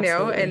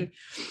 Absolutely.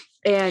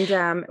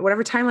 and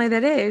whatever timeline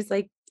that is,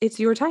 like, it's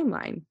your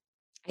timeline.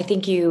 I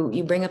think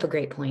you bring up a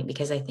great point,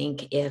 because I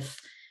think if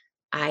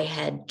I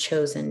had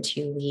chosen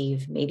to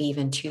leave maybe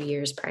even 2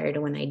 years prior to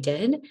when I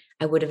did,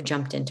 I would have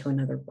jumped into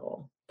another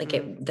role. Like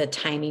the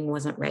timing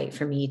wasn't right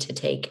for me to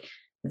take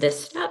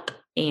this step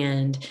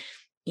and,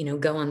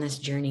 go on this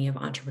journey of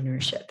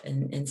entrepreneurship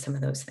and some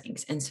of those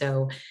things. And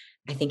so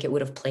I think it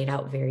would have played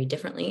out very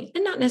differently,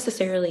 and not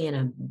necessarily in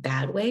a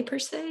bad way per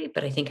se,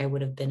 but I think I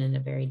would have been in a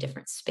very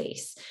different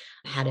space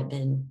had it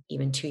been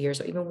even 2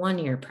 years or even 1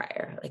 year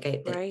prior. Like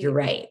you're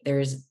right.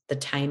 The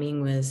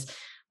timing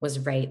was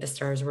right. The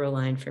stars were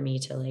aligned for me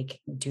to like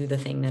do the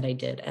thing that I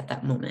did at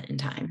that moment in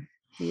time.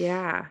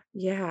 Yeah.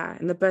 Yeah.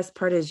 And the best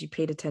part is you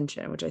paid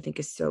attention, which I think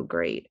is so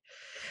great.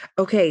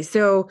 Okay.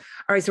 So, all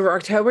right. So we're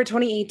October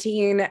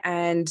 2018,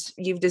 and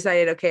you've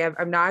decided, okay,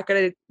 I'm not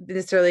going to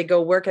necessarily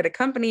go work at a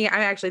company.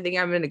 I actually think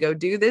I'm going to go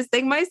do this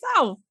thing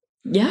myself.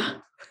 Yeah.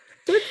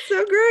 That's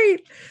so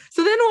great.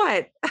 So then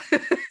what?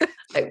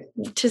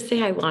 To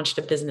say I launched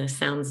a business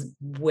sounds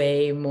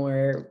way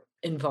more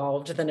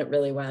involved than it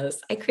really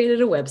was. I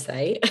created a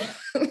website.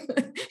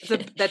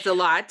 that's a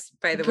lot,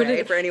 by the But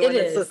way, for anyone it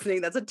that's is.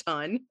 listening. That's a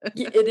ton.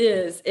 It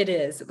is. It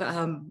is.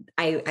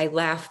 I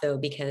laugh though,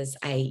 because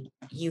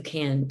you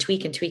can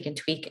tweak and tweak and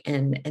tweak.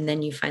 And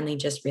then you finally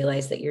just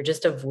realize that you're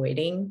just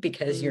avoiding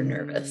because you're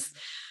nervous.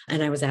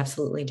 And I was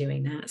absolutely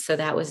doing that. So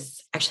that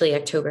was actually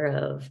October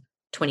of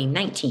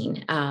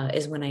 2019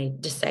 is when I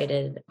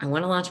decided I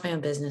want to launch my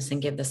own business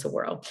and give this a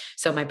whirl.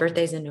 So my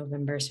birthday's in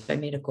November. So I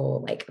made a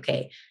goal like,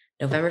 okay,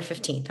 November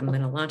 15th, I'm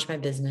going to launch my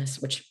business,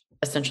 which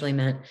essentially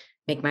meant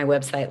make my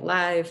website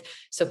live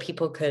so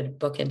people could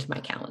book into my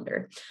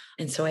calendar.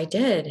 And so I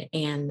did.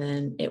 And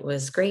then it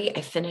was great.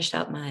 I finished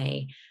up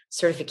my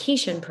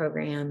certification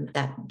program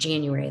that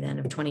January then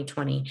of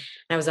 2020. And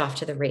I was off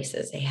to the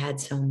races. I had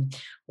some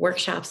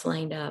workshops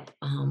lined up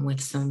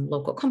with some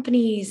local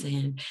companies,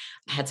 and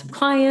I had some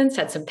clients,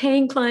 had some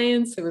paying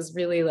clients. It was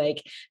really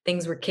like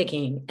things were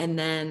kicking. And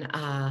then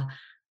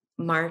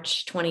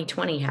March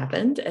 2020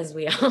 happened, as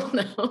we all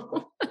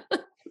know.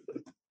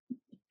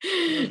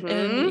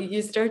 And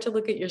you start to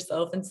look at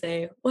yourself and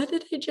say, what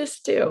did I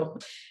just do?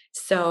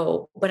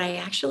 So, but I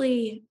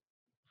actually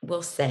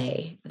will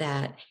say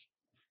that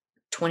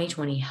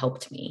 2020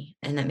 helped me.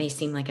 And that may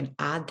seem like an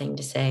odd thing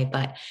to say,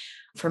 but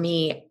for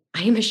me,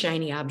 I am a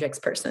shiny objects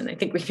person. I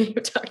think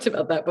we've talked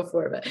about that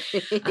before, but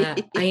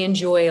I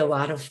enjoy a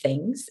lot of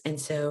things. And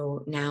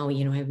so now,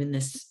 I'm in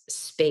this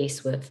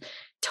space with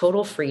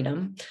total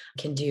freedom,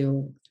 can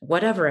do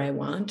whatever I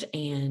want.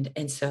 And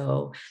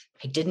so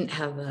I didn't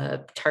have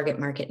a target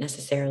market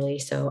necessarily.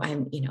 So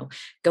I'm,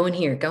 going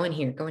here, going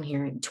here, going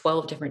here in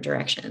 12 different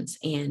directions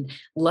and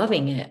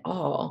loving it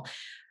all.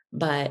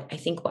 But I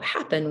think what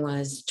happened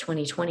was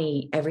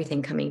 2020,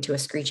 everything coming to a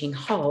screeching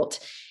halt,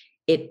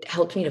 it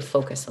helped me to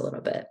focus a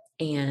little bit.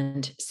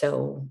 And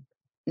so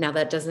now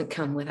that doesn't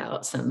come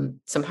without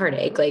some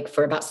heartache. Like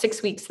for about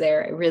 6 weeks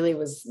there, I really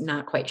was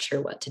not quite sure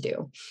what to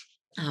do.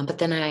 But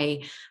then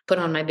I put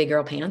on my big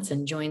girl pants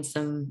and joined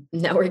some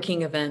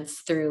networking events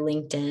through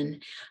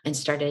LinkedIn and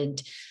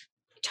started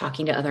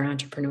talking to other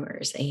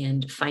entrepreneurs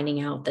and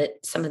finding out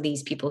that some of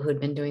these people who had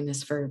been doing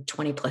this for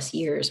 20 plus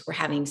years were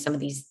having some of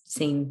these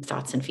same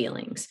thoughts and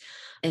feelings.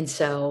 And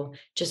so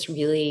just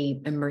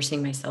really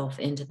immersing myself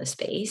into the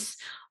space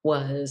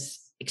was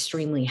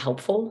extremely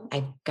helpful.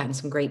 I've gotten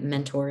some great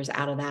mentors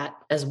out of that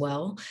as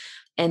well.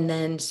 And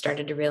then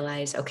started to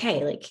realize,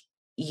 okay, like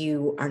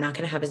you are not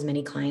going to have as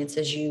many clients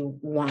as you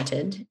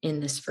wanted in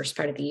this first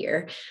part of the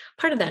year.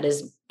 Part of that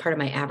is part of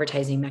my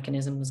advertising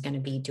mechanism was going to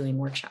be doing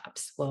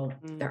workshops. Well,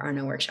 there are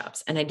no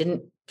workshops, and I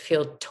didn't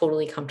feel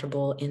totally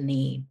comfortable in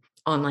the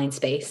online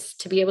space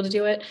to be able to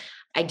do it.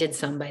 I did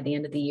some by the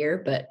end of the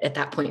year, but at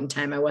that point in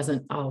time, I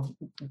wasn't all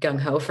gung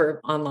ho for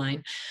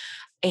online.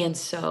 And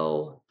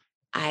so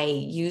I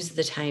used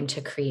the time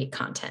to create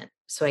content.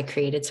 So I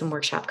created some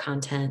workshop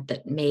content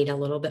that made a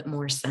little bit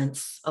more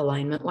sense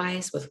alignment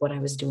wise with what I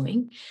was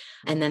doing.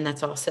 And then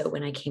that's also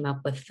when I came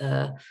up with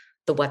the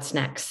what's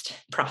next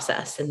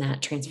process and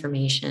that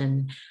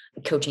transformation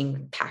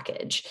coaching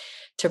package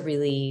to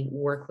really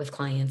work with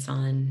clients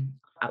on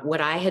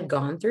what I had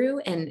gone through.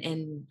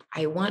 And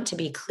I want to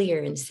be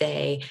clear and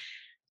say,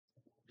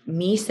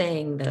 me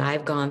saying that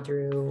I've gone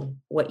through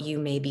what you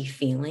may be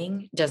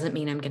feeling doesn't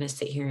mean I'm going to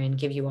sit here and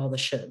give you all the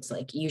shoulds.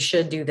 Like, you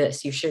should do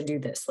this, you should do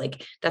this.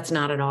 Like, that's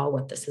not at all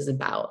what this is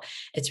about.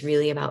 It's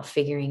really about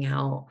figuring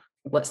out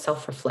what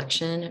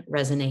self-reflection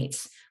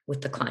resonates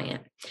with the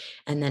client,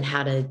 and then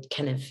how to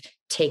kind of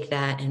take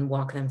that and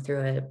walk them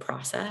through a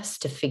process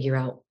to figure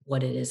out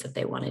what it is that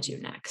they want to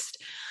do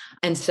next.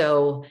 And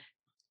so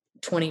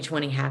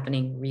 2020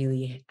 happening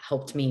really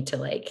helped me to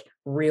like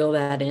reel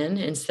that in.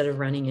 Instead of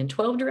running in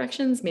 12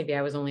 directions, maybe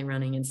I was only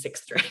running in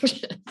 6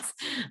 directions,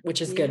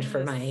 which is good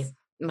for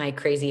my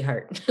crazy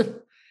heart.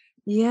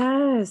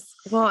 Yes.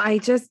 Well, I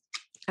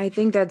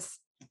think that's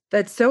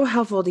so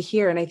helpful to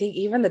hear. And I think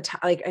even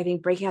I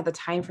think breaking out the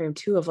time frame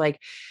too of like,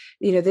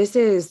 this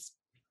is,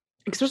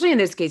 especially in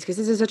this case, because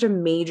this is such a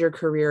major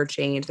career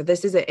change,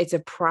 that it's a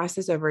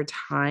process over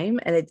time,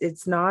 and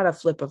it's not a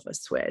flip of a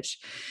switch.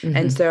 Mm-hmm.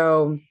 And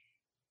so,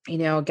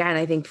 again,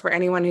 I think for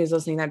anyone who's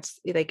listening, that's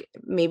like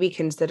maybe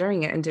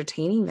considering it,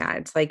 entertaining that,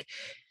 it's like,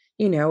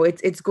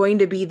 it's going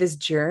to be this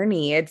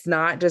journey. It's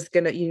not just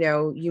going to,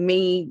 you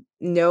may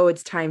know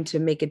it's time to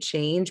make a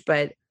change,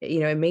 but,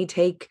 it may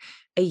take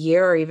a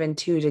year or even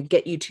 2 to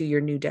get you to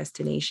your new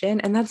destination.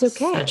 And that's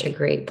okay. Such a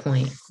great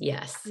point.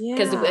 Yes.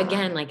 Because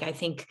again, like, I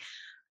think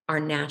our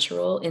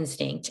natural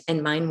instinct,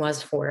 and mine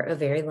was for a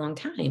very long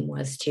time,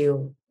 was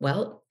to,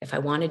 well, if I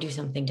want to do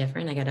something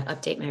different, I got to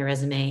update my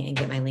resume and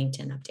get my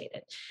LinkedIn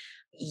updated.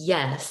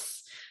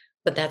 Yes,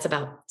 but that's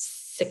about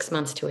 6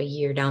 months to a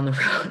year down the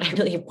road. I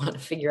really want to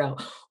figure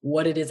out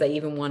what it is I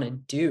even want to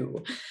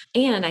do.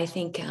 And I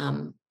think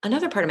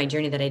another part of my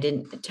journey that I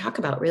didn't talk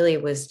about really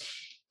was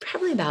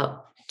probably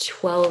about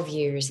 12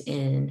 years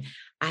in,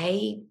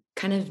 I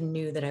kind of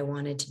knew that I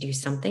wanted to do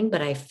something,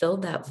 but I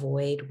filled that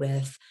void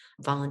with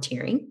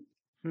volunteering.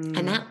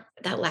 And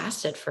that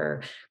lasted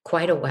for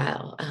quite a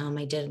while.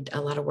 I did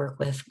a lot of work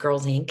with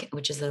Girls Inc.,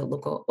 which is a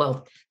local,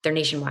 well, they're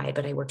nationwide,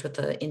 but I worked with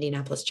the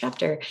Indianapolis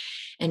chapter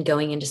and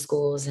going into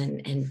schools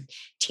and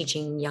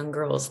teaching young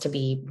girls to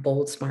be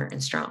bold, smart,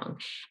 and strong.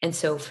 And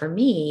so for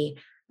me,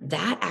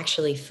 that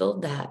actually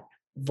filled that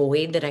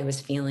void that I was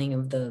feeling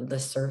of the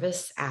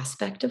service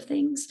aspect of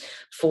things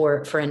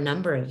for a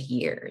number of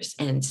years.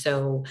 And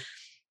so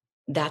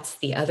that's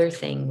the other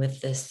thing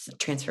with this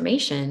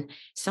transformation.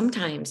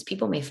 Sometimes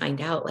people may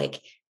find out, like,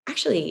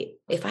 actually,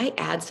 if I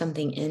add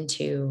something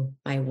into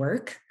my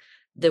work,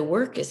 the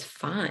work is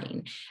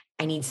fine.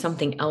 I need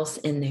something else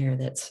in there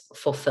that's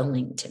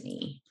fulfilling to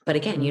me. But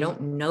again, you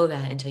don't know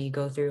that until you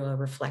go through a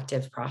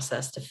reflective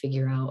process to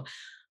figure out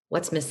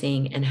what's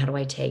missing and how do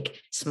I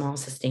take small,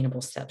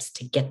 sustainable steps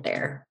to get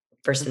there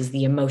versus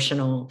the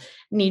emotional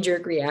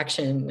knee-jerk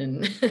reaction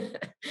and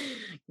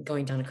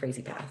going down a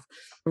crazy path.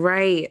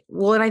 Right.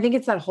 Well, and I think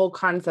it's that whole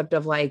concept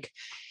of like,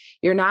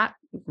 you're not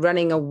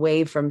running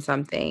away from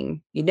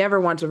something. You never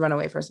want to run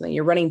away from something.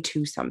 You're running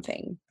to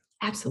something.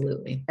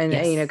 Absolutely. And,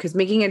 yes. you know, because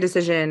making a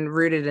decision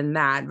rooted in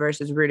that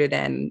versus rooted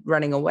in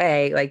running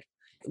away, like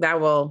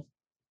that will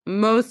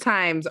most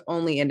times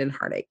only end in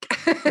heartache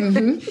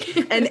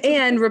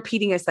and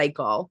repeating a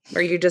cycle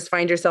where you just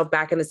find yourself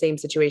back in the same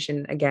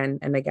situation again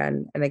and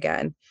again and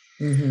again.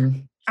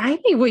 I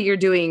think what you're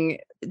doing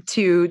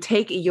to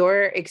take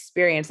your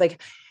experience,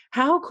 like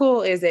how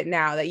cool is it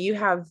now that you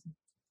have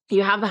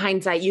the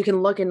hindsight, you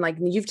can look and like,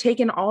 you've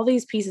taken all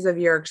these pieces of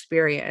your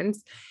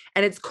experience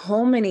and it's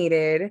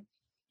culminated,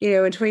 you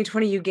know, in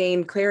 2020, you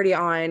gained clarity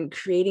on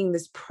creating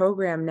this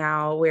program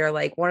now where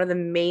like one of the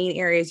main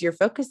areas you're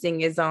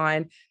focusing is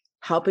on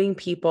helping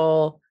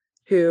people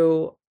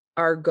who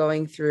are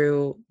going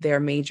through their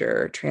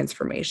major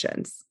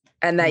transformations.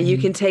 And that you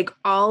can take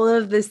all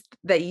of this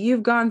that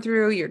you've gone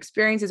through, your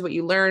experiences, what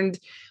you learned,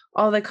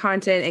 all the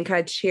content, and kind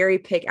of cherry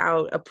pick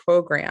out a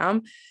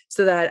program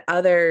so that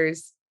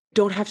others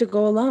don't have to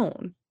go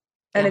alone.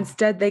 And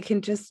instead they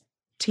can just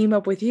team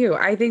up with you.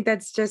 I think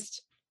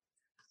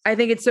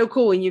it's so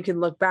cool when you can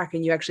look back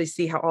and you actually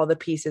see how all the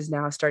pieces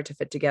now start to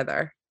fit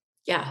together.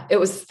 Yeah, it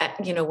was,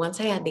 you know, once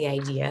I had the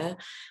idea,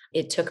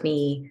 it took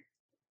me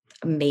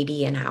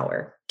maybe an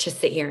hour to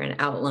sit here and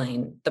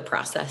outline the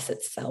process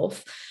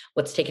itself.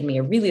 What's taken me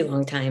a really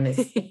long time is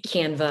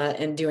Canva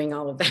and doing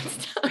all of that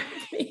stuff.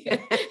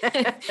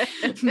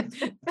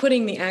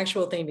 Putting the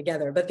actual thing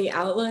together. But the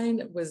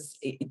outline was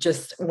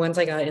just, once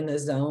I got in the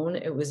zone,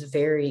 it was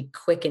very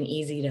quick and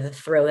easy to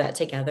throw that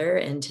together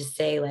and to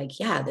say like,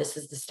 yeah, this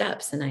is the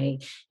steps. And I,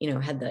 you know,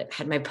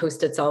 had my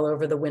Post-its all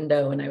over the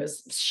window and I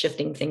was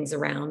shifting things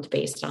around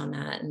based on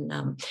that.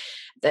 And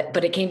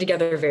but it came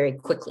together very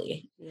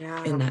quickly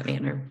in that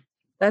manner.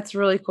 That's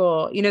really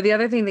cool. You know, the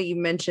other thing that you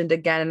mentioned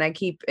again, and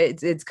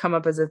it's come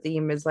up as a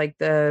theme, is like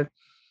the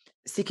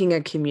seeking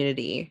a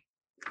community.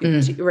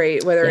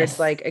 Right. Whether it's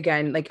like,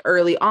 again, like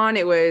early on,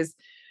 it was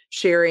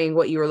sharing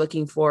what you were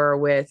looking for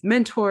with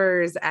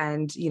mentors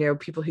and, you know,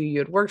 people who you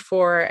had worked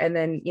for. And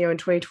then, you know, in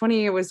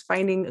 2020, it was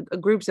finding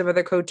groups of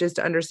other coaches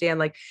to understand,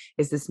 like,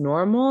 is this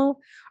normal?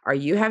 Are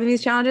you having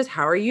these challenges?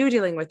 How are you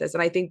dealing with this?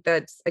 And I think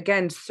that's,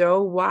 again,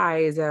 so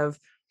wise of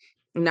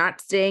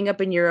not staying up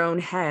in your own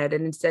head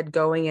and instead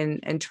going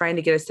and trying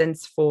to get a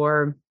sense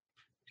for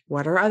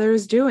what are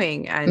others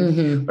doing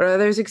and what are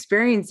others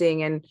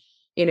experiencing. And,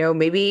 you know,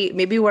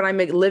 maybe what I'm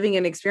living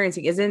and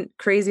experiencing isn't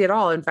crazy at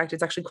all. In fact,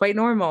 it's actually quite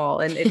normal.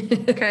 And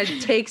it kind of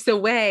takes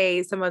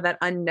away some of that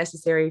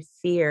unnecessary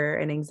fear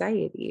and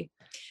anxiety.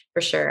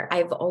 For sure.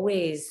 I've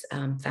always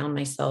found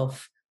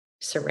myself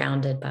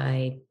surrounded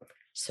by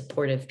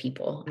supportive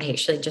people. I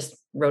actually just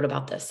wrote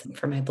about this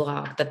for my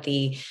blog, but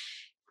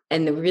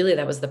really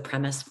that was the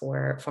premise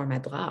for my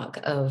blog,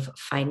 of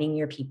finding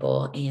your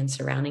people and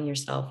surrounding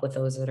yourself with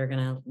those that are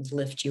going to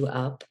lift you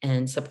up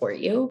and support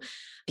you.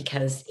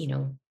 Because, you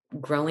know,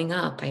 growing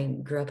up, I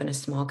grew up in a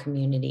small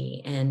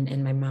community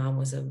and my mom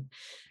was a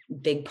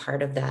big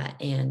part of that.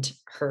 And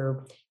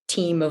her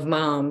team of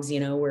moms, you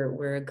know,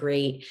 were a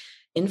great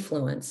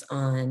influence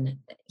on,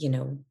 you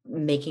know,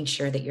 making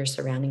sure that you're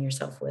surrounding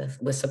yourself with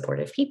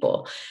supportive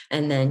people.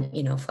 And then,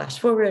 you know, flash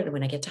forward,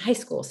 when I get to high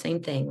school,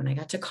 same thing. When I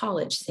got to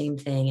college, same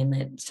thing. And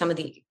then some of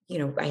the, you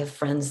know, I have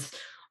friends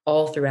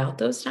all throughout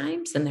those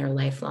times and they're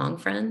lifelong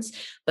friends,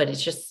 but it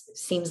just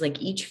seems like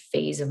each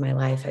phase of my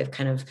life, I've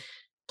kind of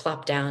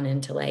plop down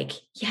into like,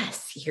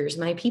 yes, here's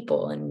my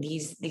people. And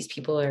these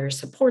people are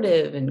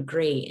supportive and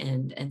great.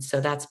 And so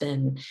that's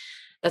been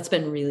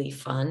really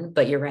fun.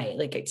 But you're right.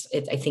 Like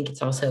I think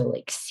it's also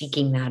like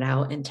seeking that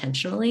out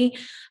intentionally.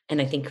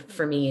 And I think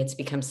for me, it's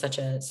become such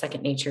a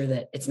second nature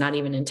that it's not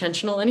even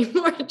intentional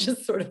anymore. It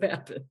just sort of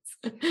happens.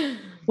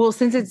 Well,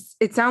 since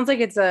it sounds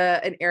like it's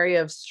an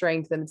area of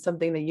strength and it's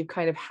something that you've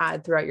kind of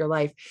had throughout your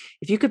life,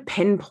 if you could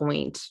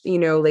pinpoint, you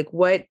know, like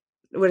what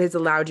has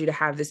allowed you to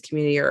have this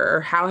community,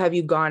 or how have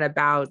you gone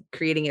about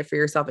creating it for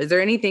yourself? Is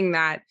there anything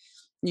that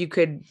you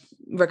could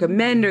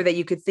recommend or that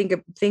you could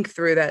think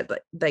through that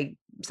like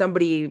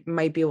somebody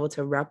might be able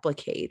to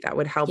replicate that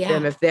would help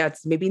them if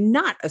that's maybe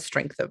not a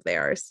strength of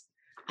theirs?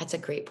 That's a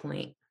great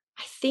point.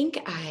 I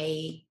think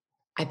I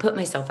put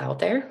myself out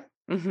there.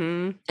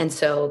 Mm-hmm. And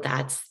so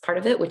that's part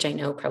of it, which I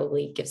know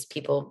probably gives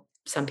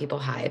some people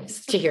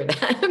hives to hear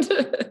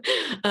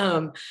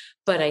that.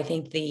 But I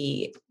think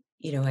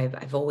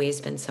I've always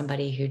been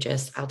somebody who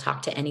I'll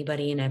talk to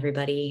anybody and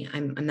everybody.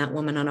 I'm that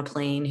woman on a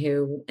plane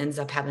who ends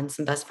up having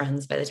some best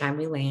friends by the time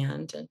we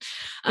land. And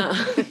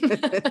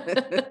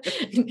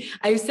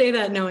I say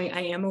that knowing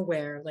I am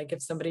aware, like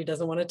if somebody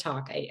doesn't want to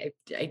talk, I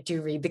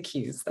do read the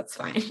cues. That's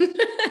fine.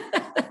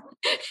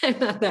 I'm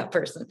not that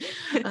person.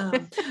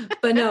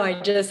 But no,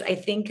 I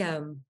think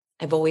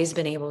I've always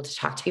been able to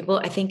talk to people.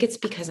 I think it's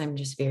because I'm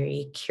just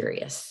very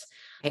curious.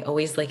 I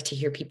always like to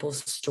hear people's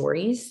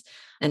stories.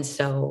 And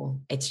so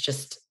it's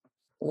just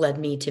led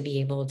me to be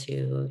able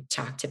to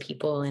talk to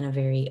people in a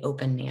very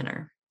open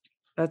manner.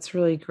 That's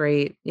really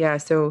great. Yeah.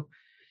 So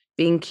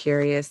being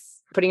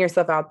curious, putting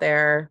yourself out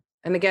there.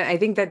 And again, I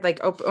think that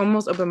like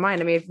almost open mind.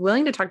 I mean, if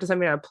willing to talk to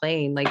somebody on a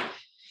plane, like,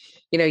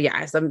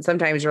 yeah,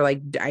 sometimes you're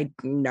like,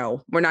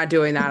 no, we're not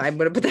doing that. I'm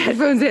going to put the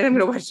headphones in. I'm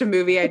going to watch a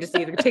movie. I just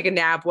need to take a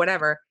nap,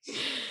 whatever.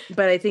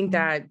 But I think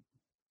that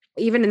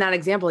even in that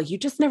example, like you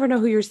just never know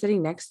who you're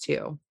sitting next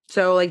to.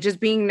 So like just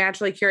being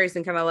naturally curious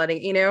and kind of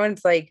letting, and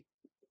it's like,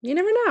 you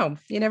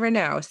never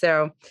know.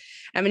 So,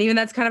 I mean, even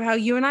that's kind of how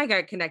you and I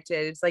got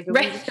connected. It's like, we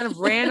just kind of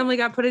randomly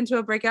got put into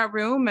a breakout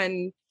room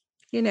and,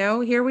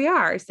 here we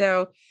are.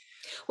 So,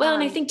 well,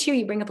 and I think too,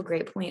 you bring up a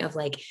great point of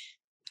like,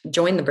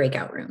 join the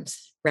breakout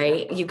rooms,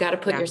 right? You've got to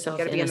put yourself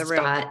in a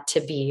spot to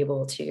be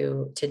able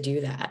to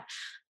do that.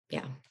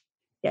 Yeah.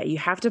 Yeah. You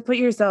have to put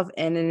yourself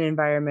in an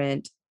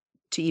environment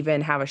to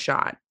even have a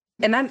shot.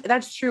 And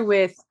that's true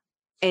with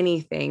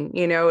anything,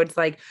 it's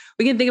like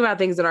we can think about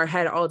things in our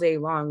head all day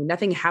long.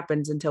 Nothing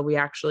happens until we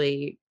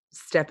actually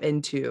step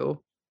into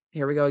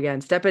the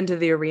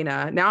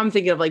arena. Now I'm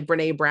thinking of like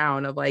Brene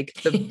Brown of like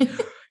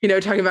the,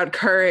 talking about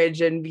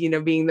courage and,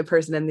 being the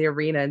person in the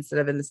arena instead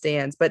of in the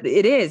stands. But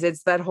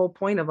it's that whole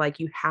point of like,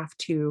 you have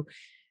to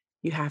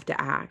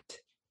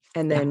act.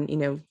 And then,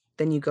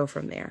 then you go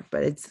from there,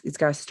 but it's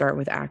got to start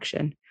with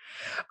action.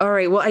 All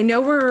right. Well, I know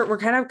we're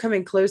kind of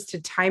coming close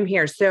to time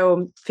here.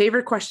 So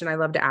favorite question I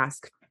love to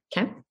ask,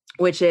 okay,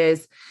 which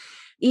is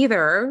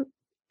either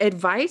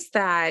advice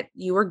that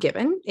you were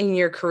given in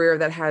your career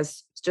that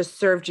has just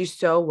served you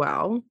so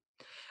well,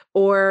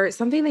 or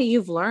something that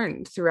you've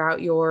learned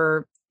throughout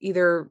your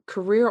either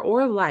career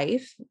or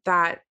life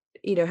that,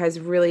 has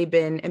really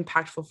been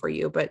impactful for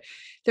you. But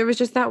there was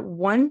just that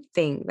one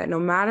thing that no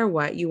matter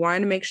what, you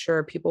wanted to make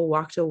sure people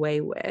walked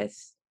away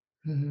with.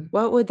 Mm-hmm.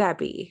 What would that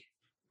be?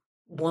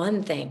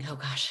 One thing. Oh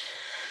gosh.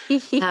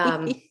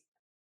 I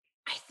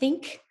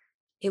think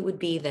it would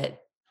be that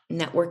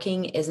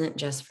networking isn't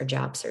just for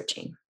job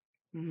searching.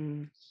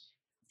 Mm-hmm.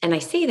 And I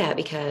say that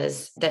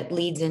because that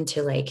leads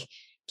into like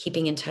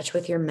keeping in touch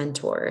with your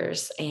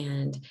mentors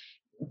and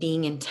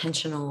being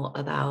intentional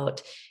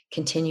about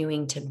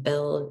continuing to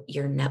build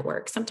your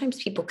network.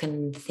 Sometimes people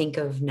can think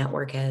of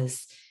network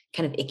as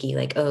kind of icky,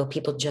 like, oh,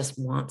 people just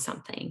want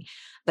something.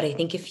 But I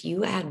think if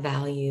you add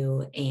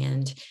value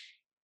and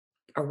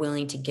are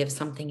willing to give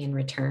something in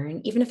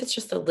return, even if it's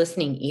just a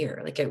listening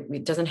ear, like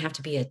it doesn't have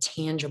to be a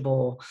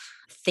tangible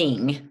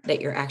thing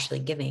that you're actually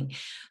giving.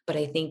 But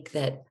I think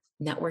that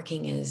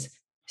networking is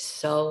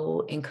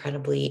so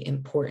incredibly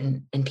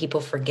important and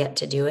people forget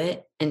to do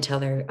it until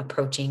they're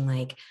approaching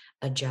like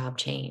a job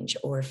change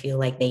or feel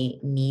like they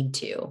need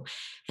to.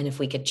 And if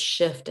we could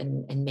shift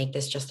and make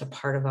this just a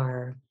part of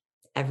our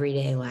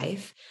everyday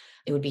life,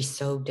 it would be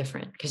so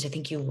different because I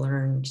think you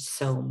learn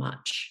so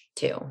much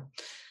too.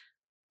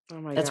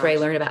 That's where I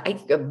learned about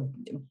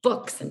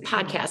books and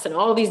podcasts and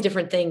all these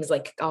different things,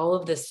 like all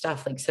of this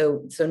stuff. Like,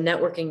 so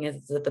networking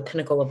is at the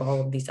pinnacle of all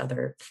of these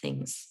other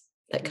things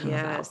that come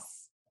about.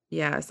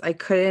 Yes. I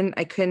couldn't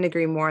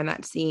agree more. And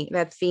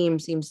that theme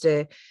seems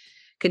to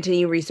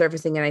continue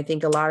resurfacing. And I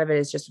think a lot of it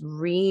is just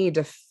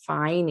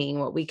redefining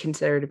what we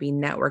consider to be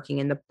networking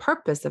and the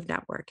purpose of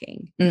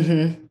networking.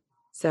 Mm-hmm.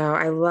 So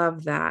I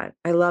love that.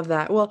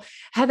 Well,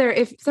 Heather,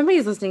 if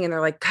somebody's listening and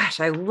they're like,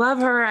 gosh, I love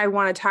her, I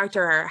want to talk to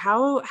her,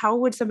 how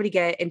would somebody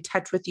get in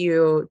touch with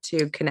you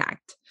to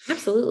connect?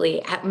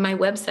 Absolutely. At my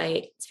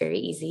website, it's very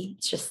easy.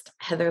 It's just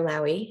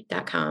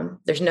heatherlowy.com.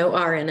 There's no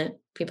R in it.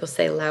 People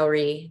say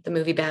Lowry. The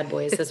movie Bad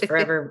Boys has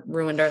forever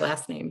ruined our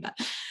last name, but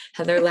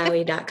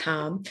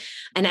heatherlowy.com.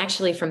 And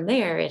actually from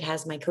there, it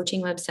has my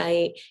coaching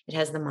website. It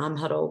has the Mom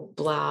Huddle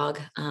blog.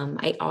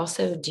 I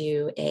also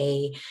do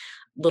a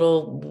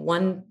little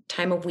one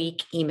time a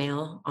week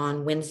email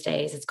on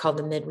Wednesdays. It's called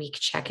the midweek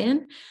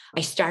check-in.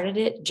 I started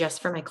it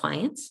just for my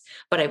clients,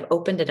 but I've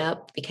opened it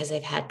up because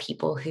I've had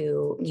people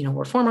who,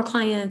 were former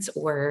clients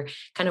or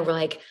kind of were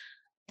like,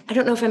 I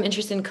don't know if I'm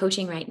interested in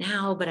coaching right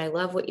now, but I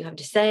love what you have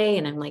to say.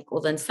 And I'm like, well,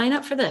 then sign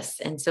up for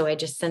this. And so I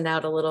just send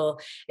out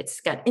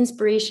it's got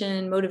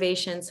inspiration,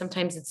 motivation.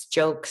 Sometimes it's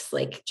jokes,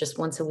 like just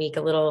once a week,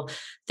 a little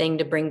thing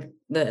to bring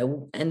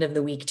the end of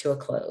the week to a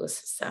close.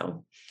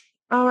 So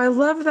oh, I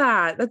love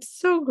that. That's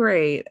so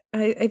great.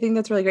 I think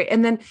that's really great.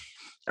 And then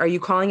Are you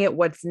calling it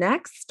What's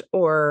Next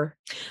or?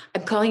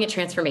 I'm calling it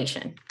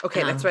transformation.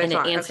 Okay. That's what I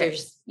thought. And it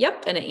answers,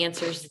 Yep. And it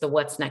answers the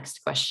what's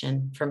next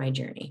question for my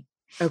journey.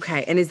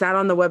 Okay. And is that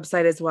on the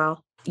website as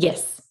well?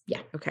 Yes.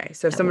 Yeah. Okay.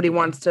 So if somebody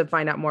wants to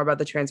find out more about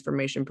the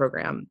transformation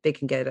program, they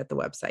can get it at the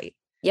website.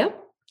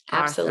 Yep.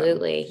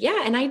 Absolutely. Awesome.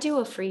 Yeah. And I do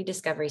a free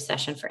discovery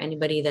session for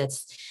anybody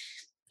that's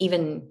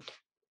even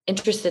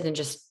interested in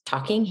just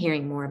talking,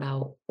 hearing more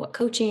about what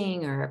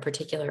coaching or a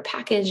particular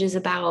package is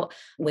about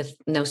with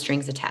no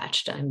strings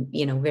attached. I'm,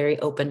 very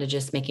open to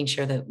just making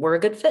sure that we're a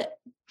good fit.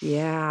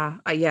 Yeah.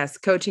 Yes.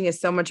 Coaching is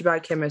so much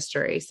about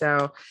chemistry.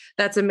 So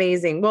that's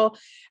amazing. Well,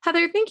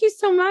 Heather, thank you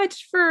so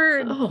much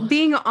for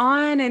being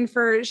on and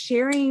for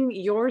sharing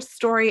your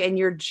story and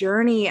your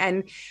journey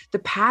and the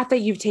path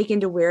that you've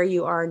taken to where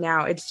you are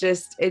now. It's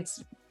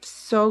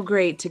so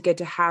great to get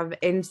to have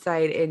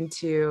insight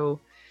into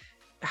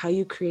how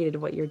you created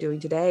what you're doing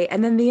today,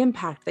 and then the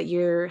impact that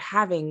you're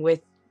having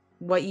with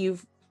what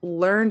you've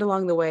learned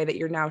along the way that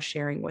you're now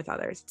sharing with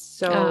others.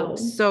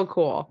 So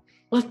cool.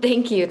 Well,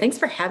 thank you. Thanks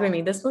for having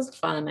me. This was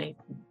fun. I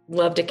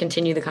love to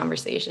continue the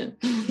conversation.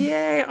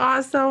 Yay.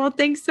 Awesome. Well,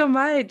 thanks so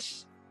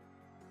much.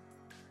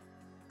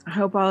 I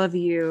hope all of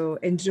you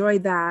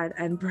enjoyed that.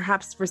 And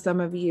perhaps for some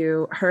of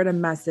you heard a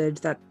message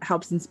that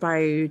helps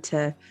inspire you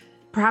to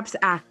perhaps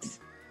act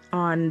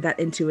on that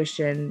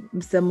intuition,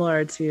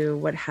 similar to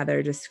what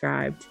Heather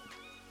described.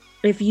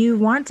 If you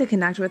want to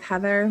connect with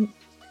Heather,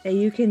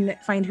 you can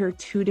find her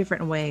 2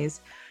 different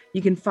ways.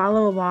 You can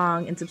follow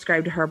along and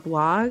subscribe to her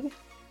blog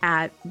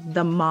at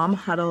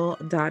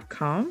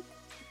themomhuddle.com.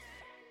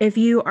 If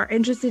you are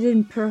interested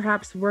in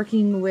perhaps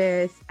working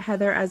with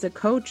Heather as a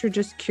coach or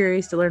just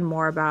curious to learn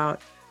more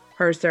about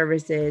her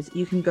services,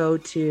 you can go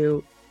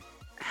to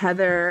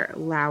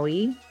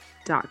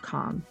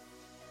heatherlowy.com.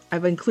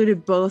 I've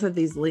included both of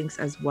these links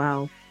as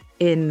well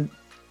in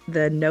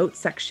the notes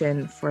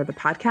section for the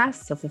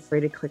podcast, so feel free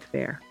to click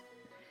there.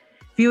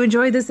 If you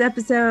enjoyed this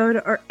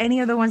episode or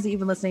any other ones that you've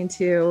been listening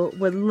to,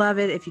 would love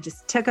it if you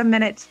just took a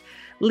minute,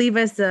 leave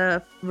us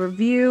a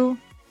review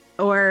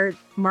or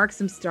mark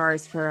some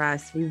stars for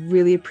us. We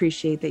really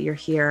appreciate that you're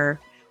here.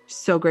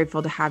 So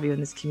grateful to have you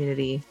in this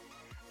community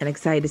and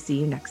excited to see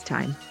you next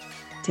time.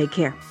 Take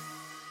care.